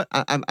go, you know what,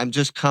 I'm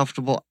just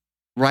comfortable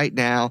right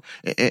now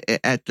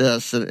at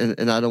this,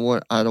 and I don't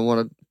want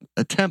to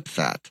attempt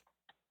that.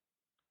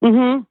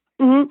 Mm-hmm.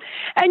 Mm-hmm.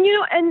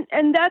 And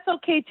and that's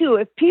okay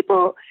too.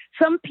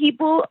 Some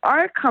people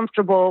are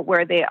comfortable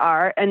where they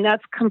are, and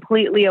that's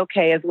completely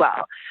okay as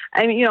well.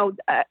 I mean,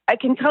 I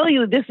can tell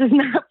you this is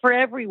not for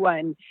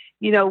everyone.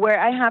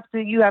 Where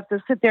you have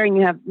to sit there and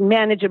you have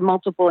manage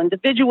multiple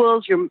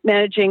individuals. You're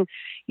managing,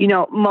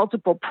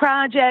 multiple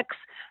projects.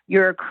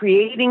 You're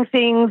creating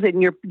things, and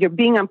you're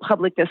being on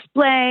public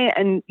display,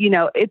 and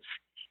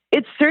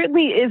it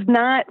certainly is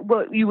not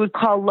what you would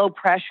call low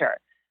pressure.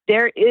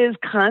 There is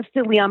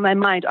constantly on my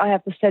mind, I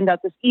have to send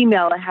out this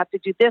email. I have to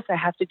do this. I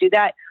have to do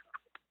that.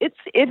 It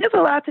is a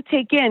lot to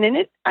take in, and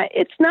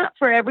it's not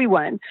for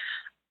everyone,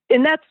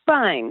 and that's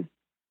fine.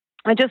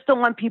 I just don't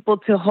want people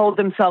to hold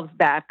themselves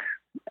back.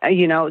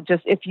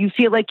 Just if you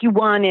feel like you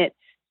want it,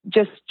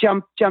 just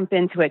jump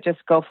into it.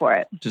 Just go for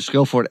it. Just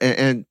go for it.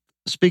 And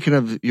speaking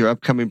of your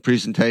upcoming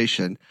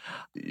presentation,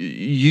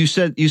 you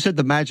said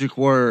the magic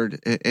word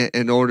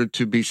in order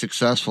to be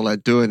successful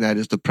at doing that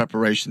is the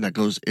preparation that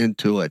goes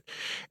into it.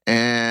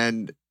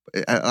 And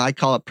I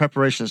call it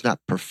preparation is not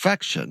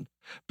perfection,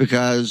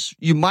 because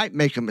you might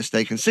make a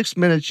mistake. In 6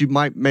 minutes, you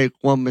might make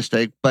one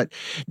mistake, but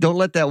don't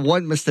let that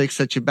one mistake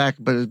set you back.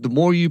 But the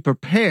more you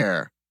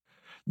prepare,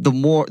 the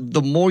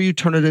more you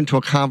turn it into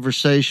a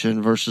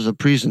conversation versus a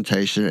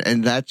presentation.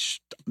 And that's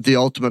the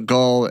ultimate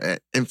goal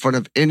in front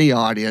of any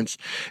audience,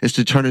 is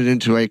to turn it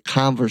into a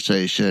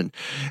conversation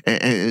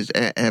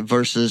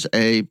versus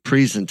a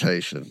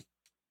presentation.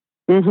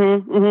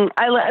 Mm-hmm, mm-hmm.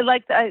 I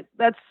like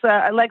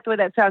the way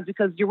that sounds,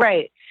 because you're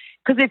right.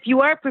 Because if you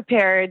are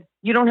prepared,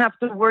 you don't have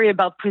to worry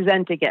about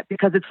presenting it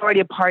because it's already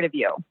a part of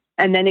you.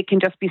 And then it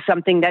can just be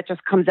something that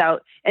just comes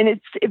out. And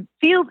it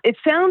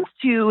sounds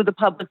to the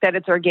public that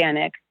it's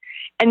organic.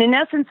 And in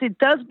essence, it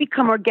does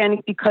become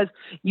organic because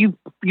you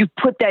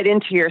put that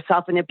into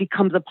yourself and it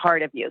becomes a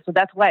part of you. So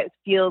that's why it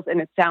feels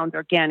and it sounds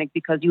organic,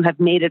 because you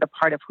have made it a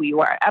part of who you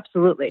are.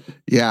 Absolutely.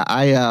 Yeah,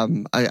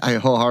 I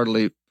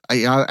wholeheartedly.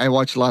 I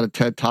watch a lot of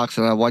TED Talks,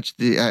 and I watch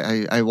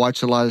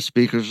a lot of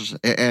speakers,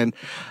 and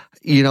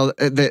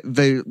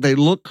they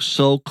look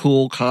so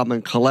cool, calm,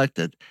 and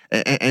collected,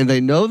 and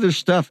they know their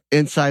stuff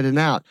inside and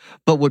out.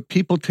 But what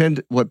people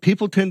tend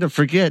to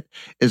forget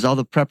is all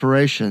the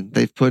preparation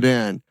they've put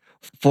in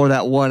for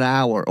that 1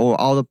 hour, or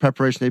all the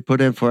preparation they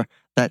put in for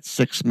that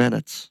 6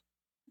 minutes.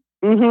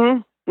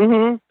 Mm-hmm.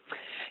 Mm-hmm.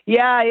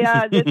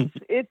 Yeah.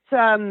 It's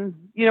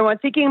I'm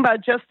thinking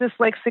about just this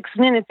 6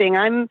 minute thing.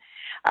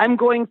 I'm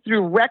going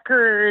through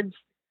records.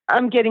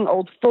 I'm getting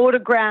old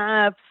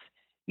photographs,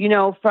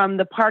 from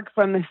the park.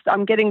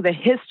 I'm getting the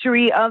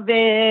history of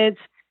it.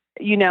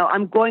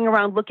 I'm going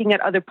around looking at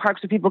other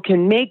parks so people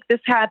can make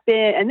this happen.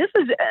 And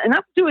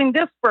I'm doing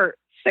this for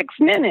 6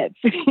 minutes,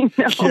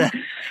 Yeah.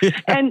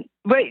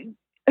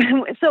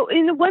 So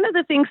one of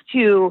the things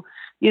too,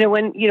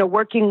 when,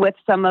 working with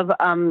some of,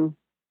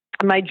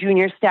 my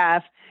junior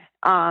staff,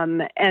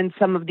 and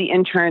some of the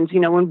interns,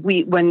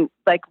 when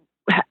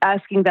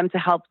asking them to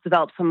help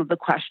develop some of the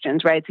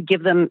questions, right, to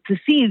give them to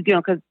see,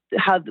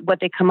 what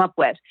they come up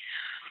with.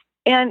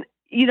 And,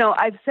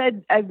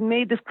 I've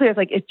made this clear. It's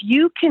like, if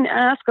you can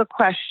ask a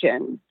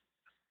question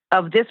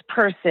of this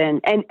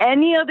person and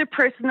any other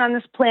person on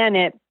this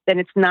planet, then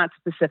it's not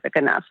specific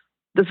enough.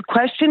 This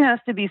question has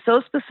to be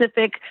so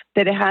specific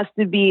that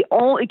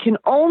it can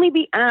only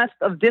be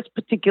asked of this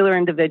particular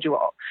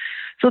individual.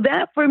 So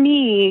that for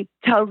me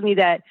tells me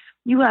that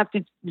you have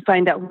to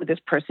find out who this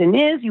person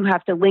is. You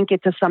have to link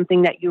it to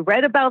something that you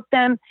read about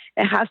them.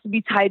 It has to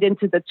be tied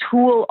into the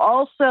tool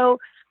also.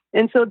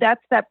 And so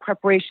that's that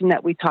preparation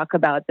that we talk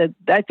about.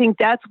 I think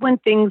that's when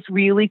things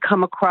really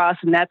come across.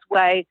 And that's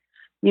why,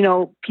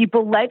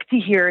 people like to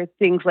hear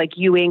things like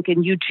YouInk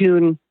and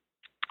YouTune.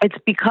 It's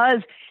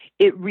because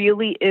it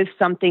really is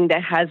something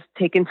that has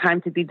taken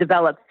time to be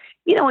developed.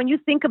 When you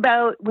think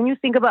about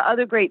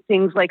other great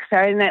things like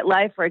Saturday Night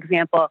Live, for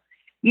example,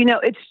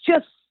 it's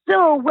just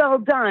so well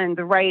done,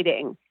 the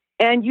writing.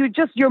 And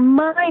your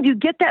mind, you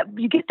get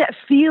that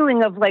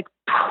feeling of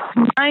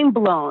mind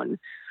blown,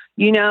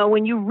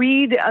 when you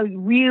read a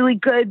really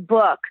good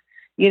book,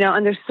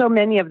 and there's so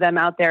many of them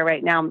out there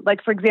right now.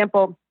 Like, for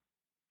example,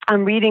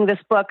 I'm reading this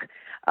book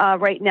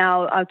right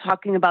now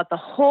talking about the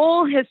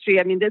whole history.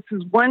 I mean, this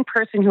is one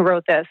person who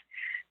wrote this,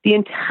 the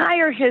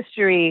entire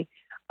history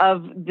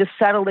of the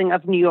settling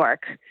of New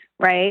York,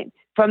 right?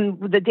 From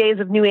the days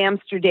of New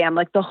Amsterdam,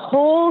 like the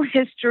whole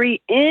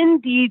history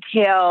in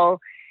detail.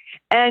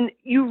 And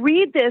you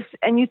read this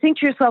and you think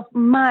to yourself,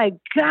 my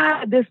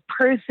God, this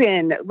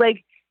person,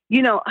 like,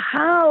 you know,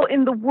 how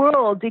in the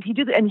world did he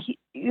do that? And he,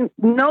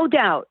 no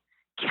doubt,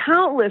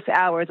 countless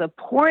hours of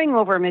poring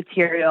over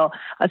material,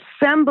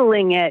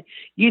 assembling it,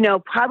 you know,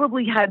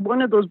 probably had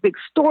one of those big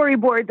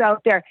storyboards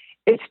out there.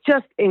 It's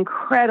just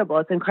incredible.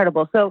 It's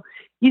incredible. So,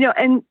 you know,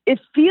 and it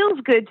feels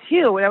good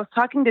too. When I was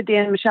talking to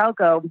Dan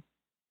Michalko,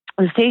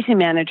 the station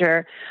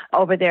manager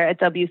over there at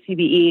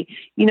WCBE,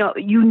 you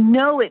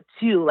know it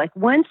too. Like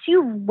when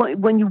you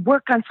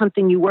work on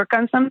something, you work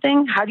on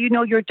something. How do you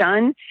know you're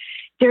done?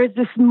 There's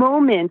this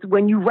moment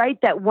when you write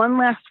that one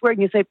last word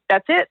and you say,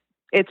 that's it.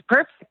 It's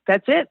perfect.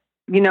 That's it.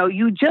 You know,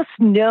 you just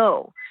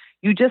know.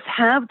 You just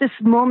have this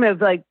moment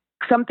of like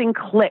something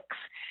clicks.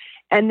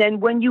 And then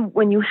when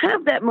you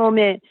have that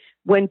moment,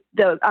 when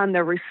on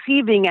the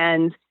receiving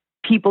end,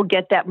 people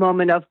get that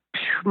moment of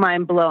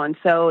mind blown.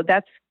 So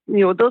that's,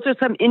 you know, those are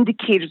some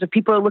indicators that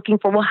people are looking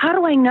for. Well, how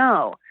do I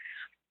know?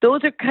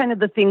 Those are kind of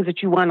the things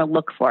that you want to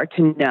look for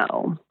to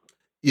know.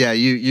 Yeah,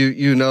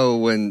 you know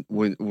when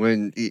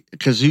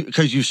because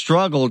you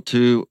struggle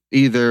to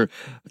either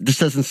this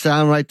doesn't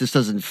sound right, this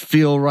doesn't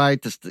feel right,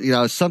 this, you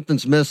know,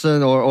 something's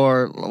missing,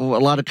 or a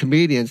lot of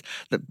comedians,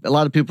 a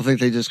lot of people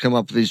think they just come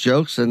up with these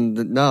jokes, and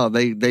no,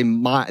 they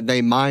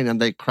mine them,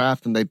 they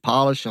craft them, they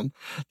polish them.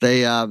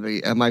 They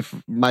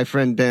my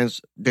friend Dan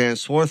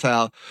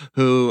Swarthout,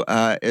 who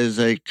is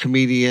a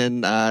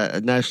comedian, a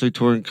nationally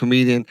touring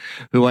comedian,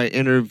 who I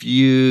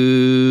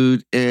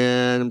interviewed,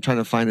 and I'm trying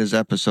to find his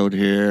episode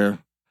here.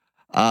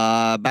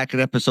 Back in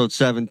episode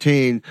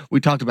 17, we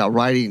talked about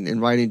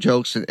writing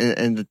jokes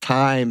and the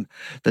time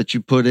that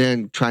you put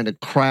in trying to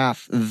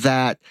craft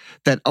that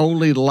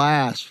only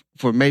lasts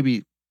for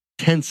maybe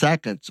 10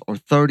 seconds or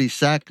 30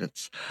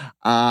 seconds.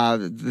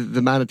 The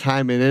amount of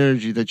time and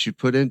energy that you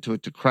put into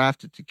it to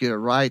craft it, to get it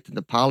right, and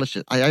to polish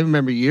it. I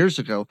remember years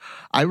ago,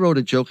 I wrote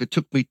a joke. It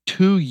took me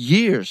 2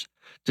 years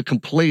to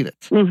complete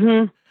it.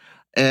 Mm-hmm.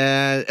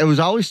 And it was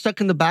always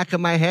stuck in the back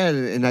of my head,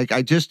 and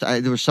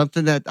there was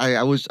something that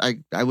I was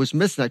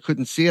missing. I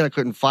couldn't see it, I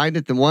couldn't find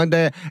it. Then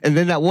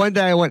that one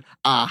day I went,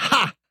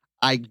 aha,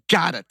 I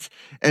got it.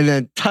 And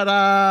then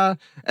ta-da,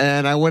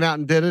 and I went out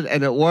and did it,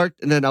 and it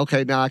worked. And then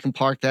okay, now I can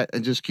park that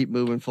and just keep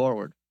moving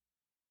forward.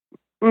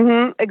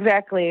 Mm-hmm.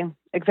 Exactly.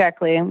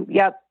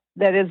 Yep,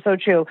 that is so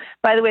true.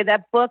 By the way,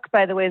 that book,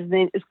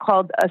 is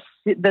called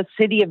The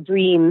City of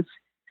Dreams: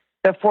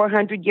 The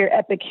 400-Year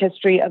Epic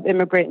History of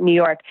Immigrant New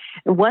York.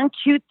 And one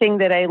cute thing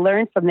that I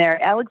learned from there,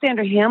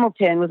 Alexander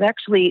Hamilton was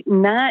actually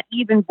not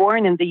even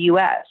born in the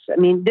U.S. I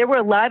mean, there were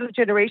a lot of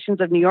generations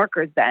of New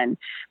Yorkers then,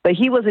 but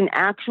he was an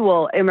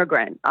actual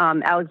immigrant.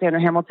 Alexander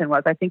Hamilton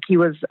was. I think he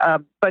was,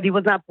 but he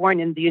was not born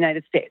in the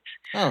United States,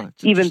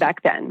 even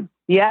back then.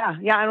 Yeah,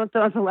 I don't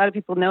know if a lot of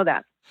people know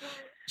that.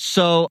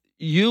 So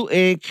You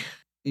Inc.,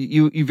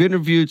 You've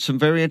interviewed some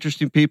very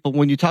interesting people.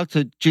 When you talked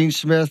to Gene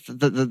Smith,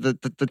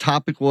 the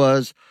topic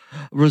was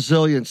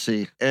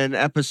resiliency. And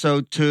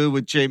episode 2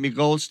 with Jamie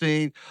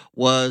Goldstein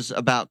was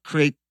about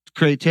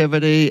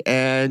creativity.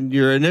 And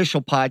your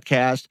initial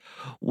podcast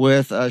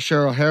with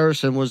Cheryl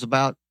Harrison was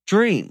about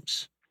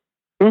dreams.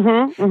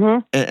 Mm-hmm, mm-hmm.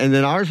 And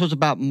then ours was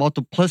about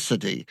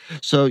multiplicity.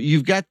 So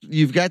you've got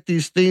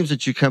these themes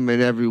that you come in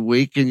every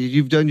week, and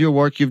you've done your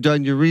work, you've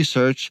done your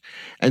research,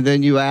 and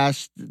then you you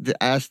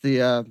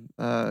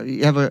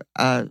have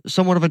a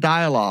somewhat of a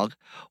dialogue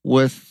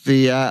with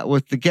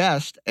the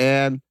guest.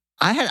 And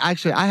I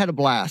had a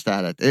blast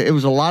at it. It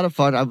was a lot of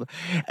fun.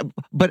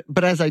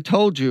 But as I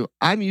told you,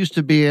 I'm used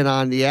to being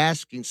on the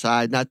asking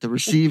side, not the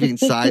receiving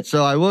side.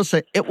 So I will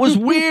say it was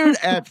weird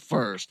at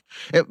first,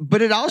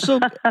 but it also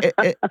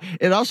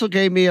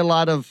gave me a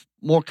lot of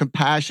more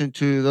compassion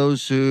to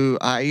those who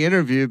I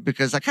interviewed,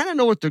 because I kind of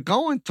know what they're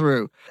going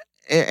through.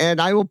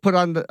 And I will put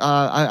on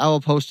I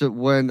will post it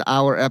when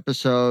our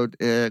episode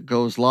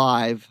goes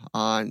live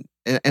on,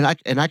 and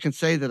I can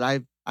say that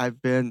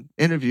I've been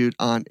interviewed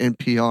on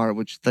NPR,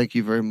 which thank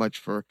you very much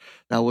for.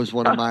 That was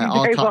one of my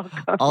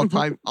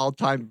all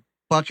time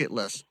bucket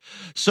lists.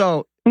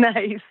 So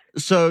nice.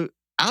 So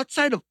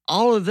outside of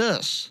all of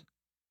this,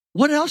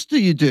 what else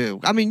do you do?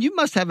 I mean, you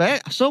must have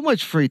so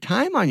much free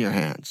time on your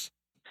hands.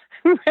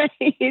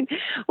 Right.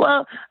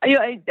 Well,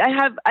 I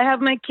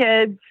have my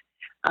kids,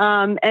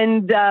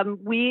 and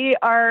we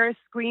are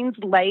screens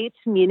light,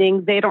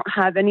 meaning they don't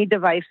have any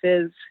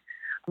devices.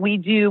 We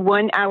do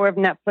 1 hour of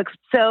Netflix.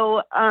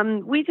 So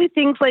we do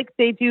things like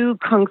they do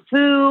kung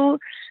fu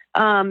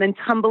and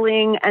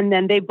tumbling, and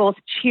then they both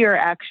cheer,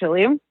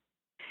 actually.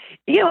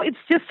 You know, it's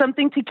just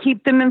something to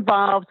keep them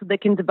involved so they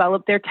can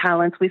develop their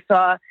talents. We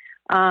saw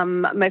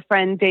my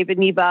friend David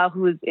Neba,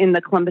 who's in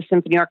the Columbus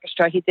Symphony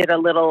Orchestra. He did a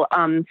little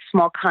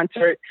small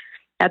concert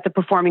at the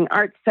Performing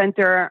Arts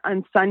Center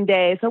on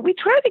Sunday. So we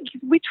try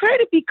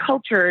to be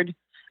cultured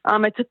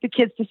I took the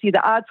kids to see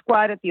the Odd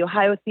Squad at the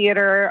Ohio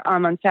Theater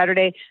on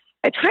Saturday.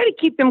 I try to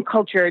keep them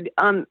cultured.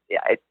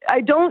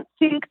 I don't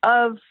think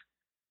of,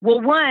 well,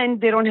 one,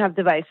 they don't have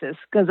devices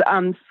because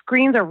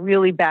screens are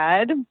really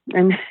bad.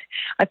 And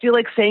I feel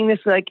like saying this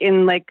with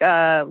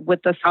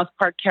the South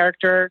Park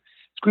character,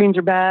 screens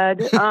are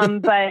bad.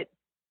 But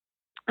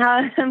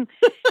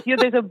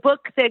there's a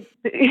book that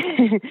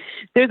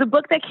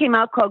came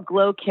out called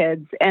Glow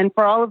Kids. And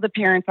for all of the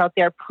parents out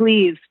there,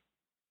 please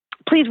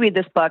read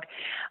this book.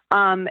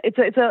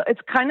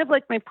 It's kind of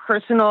like my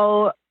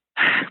personal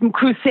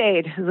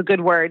crusade is a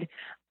good word.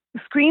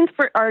 Screens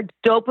are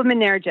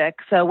dopaminergic.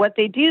 So what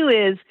they do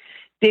is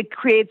it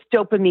creates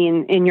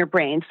dopamine in your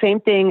brain. Same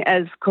thing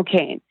as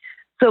cocaine.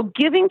 So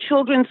giving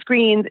children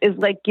screens is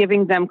like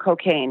giving them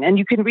cocaine. And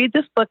you can read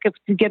this book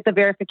to get the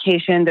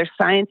verification. There's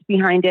science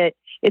behind it.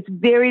 It's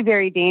very,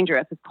 very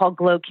dangerous. It's called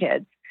Glow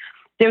Kids.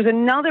 There's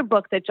another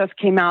book that just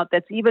came out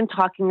that's even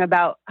talking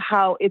about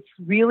how it's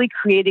really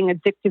creating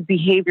addictive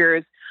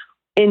behaviors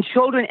in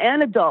children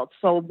and adults.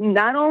 So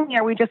not only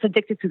are we just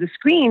addicted to the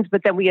screens,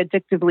 but then we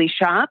addictively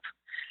shop.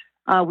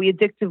 We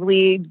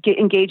addictively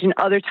engage in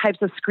other types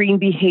of screen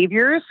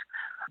behaviors,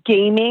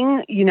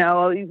 gaming,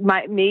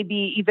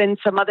 maybe even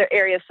some other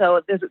areas.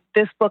 So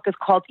this book is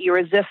called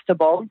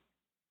Irresistible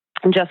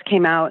and just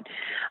came out.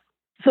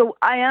 So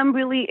I am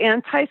really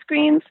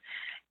anti-screens.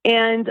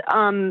 And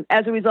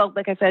as a result,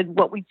 like I said,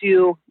 what we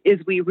do is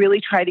we really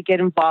try to get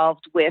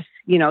involved with,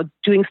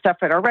 doing stuff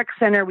at our rec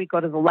center. We go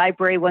to the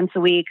library once a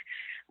week.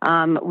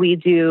 We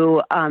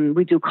do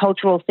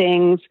cultural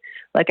things.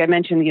 Like I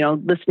mentioned,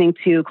 listening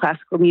to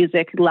classical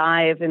music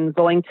live and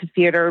going to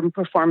theater and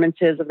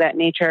performances of that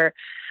nature.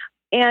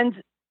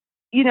 And,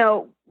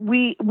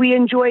 we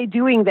enjoy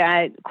doing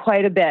that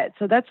quite a bit.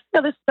 So that's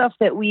other stuff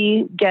that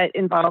we get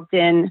involved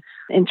in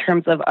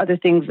terms of other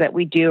things that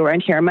we do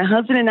around here. My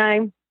husband and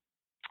I,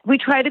 we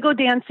try to go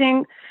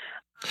dancing.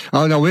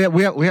 Oh no, we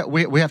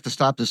have to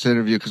stop this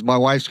interview because my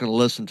wife's going to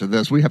listen to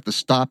this. We have to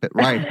stop it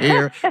right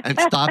here and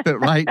stop it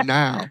right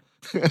now.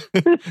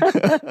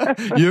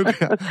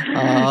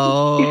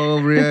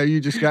 Rhea, you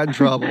just got in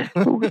trouble.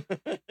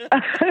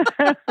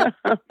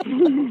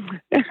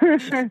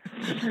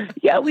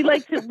 Yeah,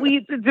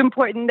 it's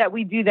important that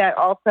we do that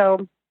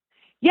also.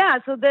 Yeah,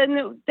 so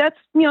then that's,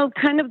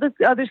 kind of the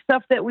other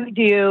stuff that we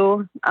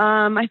do.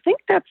 I think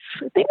that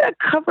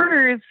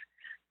covers,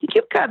 I think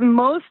you've got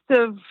most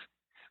of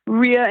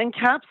Rhea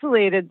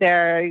encapsulated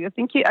there. I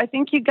think you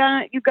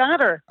got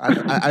her.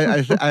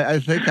 I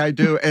think I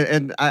do,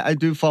 and I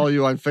do follow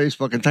you on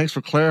Facebook. And thanks for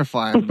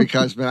clarifying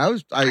because man, I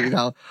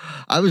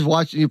was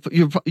watching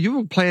you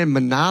were playing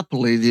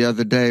Monopoly the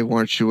other day,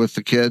 weren't you, with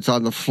the kids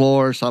on the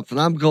floor or something?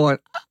 I'm going,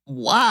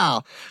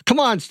 wow, come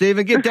on,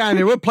 Stephen, get down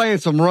here. We're playing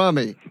some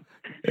rummy.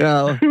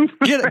 Get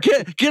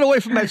away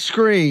from that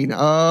screen.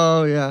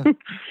 Oh yeah.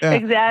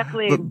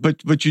 Exactly.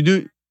 But you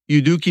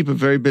do keep a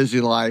very busy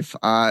life.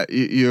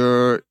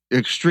 You're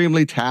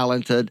extremely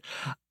talented.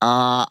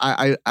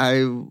 I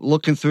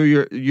looking through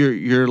your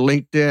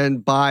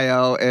LinkedIn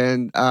bio,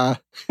 and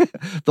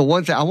the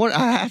one thing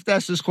I have to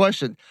ask this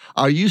question: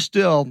 do you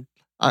still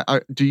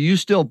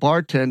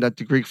bartend at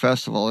the Greek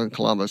Festival in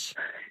Columbus?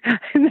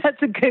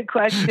 That's a good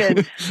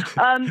question.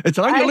 It's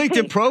on your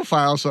LinkedIn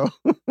profile, so.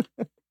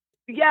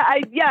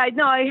 I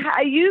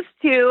used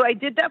to. I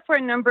did that for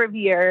a number of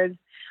years.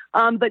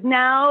 But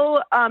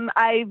now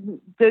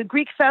the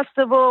Greek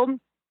Festival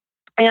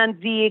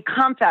and the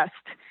Comfest,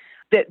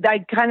 that I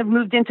kind of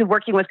moved into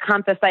working with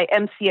Comfest. I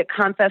MC at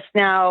Comfest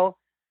now.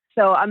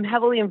 So I'm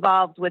heavily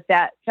involved with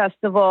that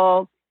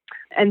festival.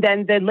 And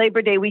then the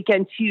Labor Day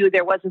weekend, too,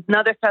 there was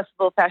another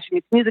festival, Fashion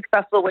Meets Music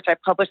Festival, which I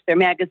published their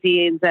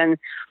magazines. And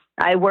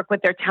I work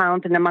with their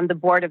talent, and I'm on the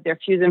board of their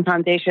Fusion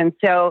Foundation.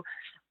 So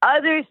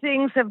other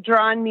things have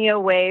drawn me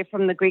away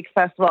from the Greek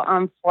Festival,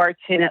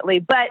 unfortunately,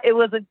 but it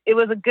was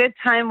a good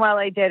time while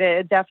I did it.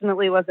 It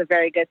definitely was a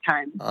very good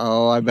time.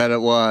 Oh, I bet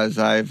it was.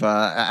 I've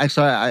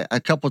actually a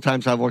couple of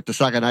times I've worked the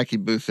Saganaki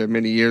booth there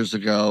many years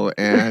ago,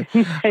 and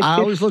I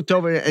always looked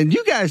over, and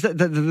you guys,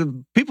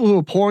 the people who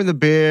were pouring the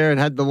beer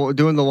and had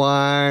doing the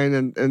wine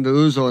and the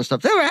ouzo and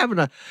stuff, they were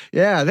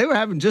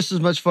having just as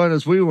much fun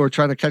as we were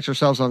trying to catch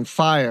ourselves on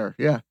fire.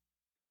 Yeah.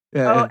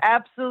 Yeah. Oh,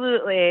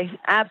 absolutely.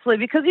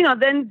 Absolutely. Because,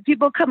 then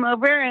people come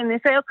over and they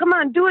say, oh, come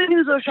on, do a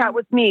ouzo shot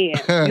with me.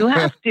 You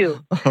have to.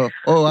 You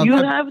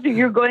have to.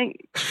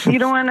 You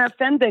don't want to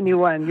offend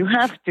anyone. You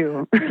have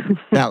to.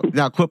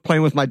 Now quit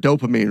playing with my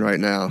dopamine right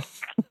now.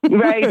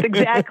 Right.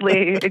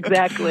 Exactly.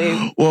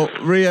 Well,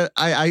 Rhea,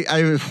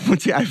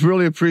 I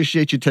really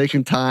appreciate you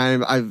taking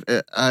time. I've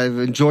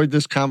enjoyed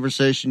this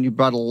conversation. You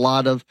brought a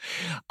lot of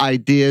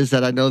ideas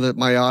that I know that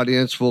my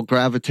audience will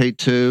gravitate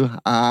to.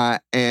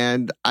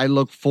 And I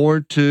look forward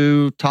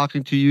to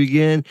talking to you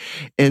again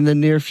in the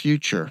near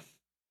future.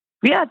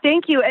 Yeah,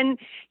 thank you. And,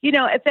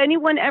 if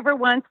anyone ever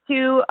wants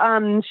to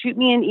shoot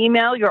me an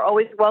email, you're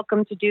always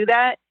welcome to do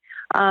that.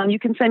 You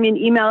can send me an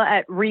email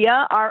at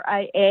Rhea,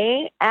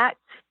 RIA, at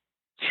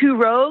Two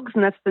Rogues,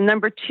 and that's the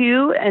number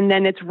 2, and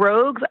then it's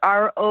Rogues,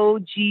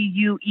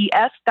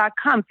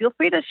 ROGUES.com. Feel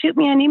free to shoot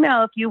me an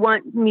email if you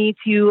want me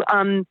to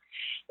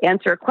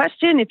answer a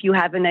question, if you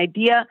have an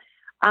idea.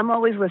 I'm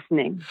always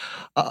listening.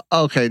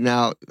 Okay,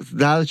 now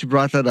that you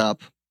brought that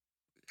up,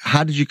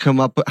 how did you come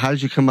up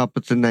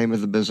with the name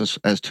of the business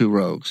as Two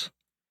Rogues?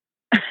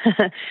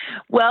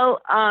 Well,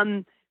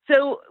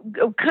 so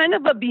kind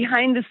of a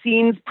behind the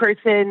scenes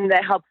person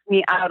that helps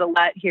me out a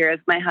lot here is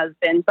my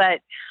husband.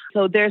 But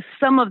so there's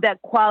some of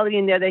that quality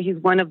in there that he's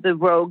one of the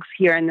rogues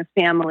here in the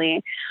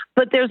family.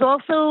 But there's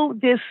also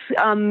this,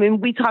 and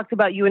we talked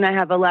about, you and I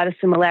have a lot of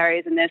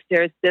similarities in this.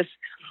 There's this,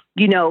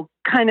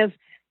 kind of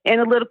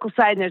analytical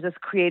side, and there's this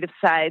creative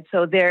side.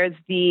 So there's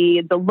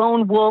the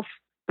lone wolf.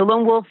 The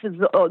lone wolf is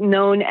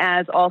known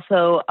as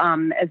also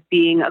as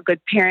being a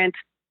good parent.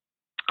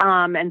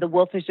 And the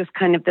wolf is just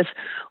kind of this,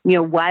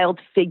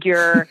 wild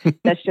figure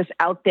that's just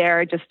out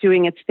there, just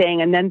doing its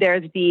thing. And then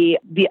there's the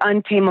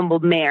untamable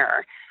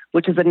mare,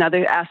 which is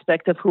another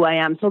aspect of who I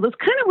am. So there's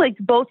kind of like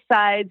both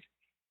sides.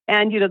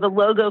 And, the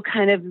logo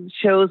kind of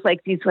shows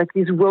these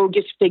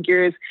roguish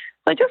figures.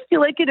 So I just feel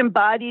like it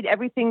embodied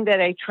everything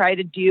that I try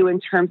to do in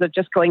terms of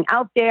just going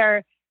out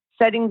there,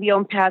 setting the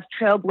own path,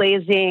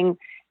 trailblazing,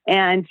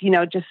 and,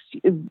 just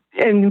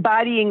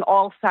embodying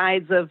all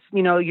sides of,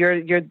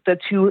 the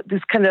two,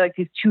 this kind of like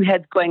these two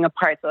heads going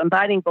apart. So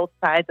embodying both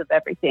sides of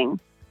everything.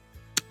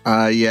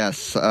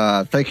 Yes.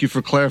 Thank you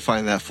for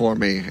clarifying that for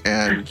me.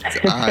 And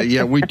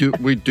yeah, we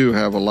do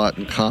have a lot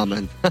in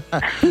common.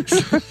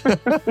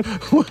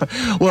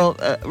 Well,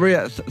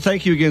 Rhea,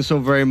 thank you again so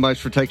very much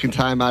for taking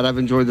time out. I've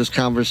enjoyed this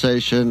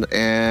conversation,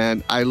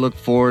 and I look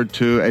forward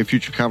to a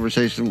future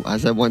conversation,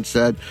 as I once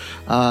said.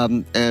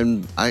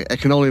 And I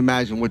can only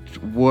imagine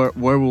where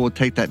we will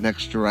take that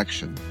next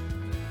direction.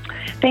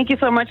 Thank you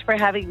so much for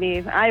having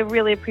me. I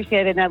really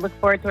appreciate it, and I look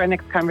forward to our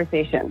next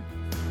conversation.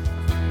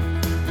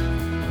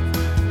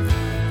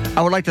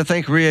 I would like to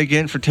thank Rhea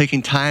again for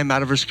taking time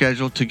out of her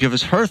schedule to give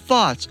us her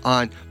thoughts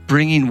on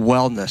bringing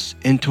wellness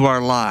into our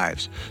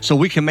lives so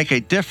we can make a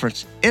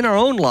difference in our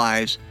own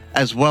lives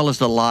as well as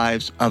the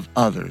lives of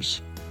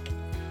others.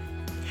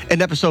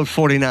 In episode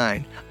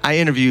 49, I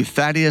interview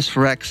Thaddeus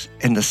Rex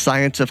in The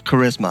Science of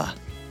Charisma.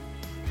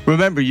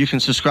 Remember, you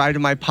can subscribe to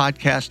my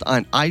podcast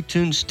on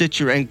iTunes,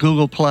 Stitcher, and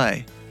Google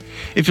Play.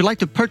 If you'd like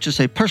to purchase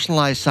a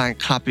personalized signed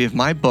copy of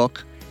my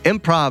book,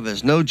 Improv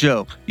is No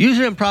Joke. Use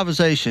your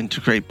improvisation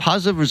to create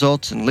positive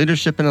results in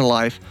leadership and in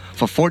life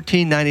for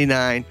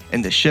 $14.99,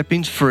 and the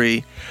shipping's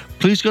free.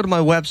 Please go to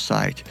my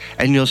website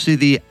and you'll see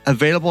the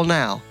Available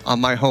Now on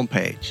my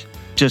homepage.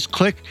 Just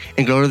click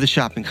and go to the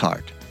shopping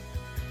cart.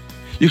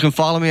 You can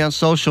follow me on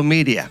social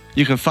media.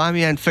 You can find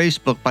me on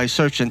Facebook by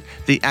searching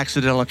The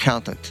Accidental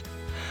Accountant.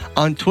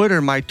 On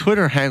Twitter, my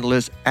Twitter handle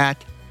is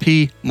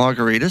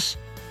 @PMargaritas.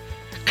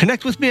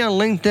 Connect with me on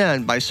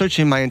LinkedIn by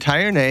searching my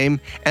entire name,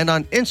 and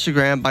on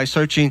Instagram by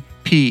searching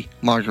P.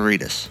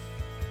 Margaritas.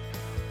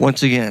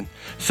 Once again,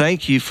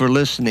 thank you for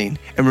listening,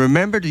 and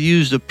remember to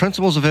use the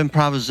principles of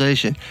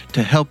improvisation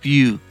to help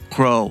you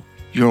grow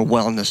your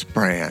wellness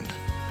brand.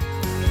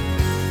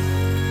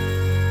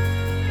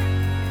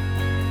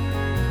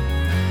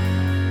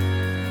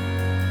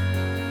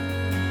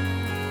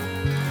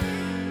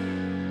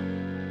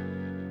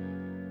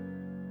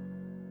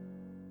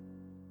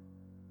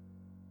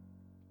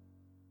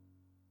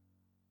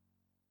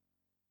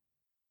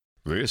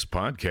 This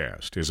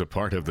podcast is a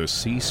part of the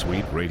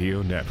C-Suite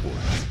Radio Network.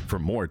 For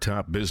more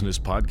top business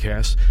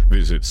podcasts,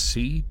 visit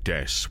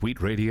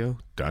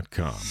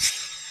c-suiteradio.com.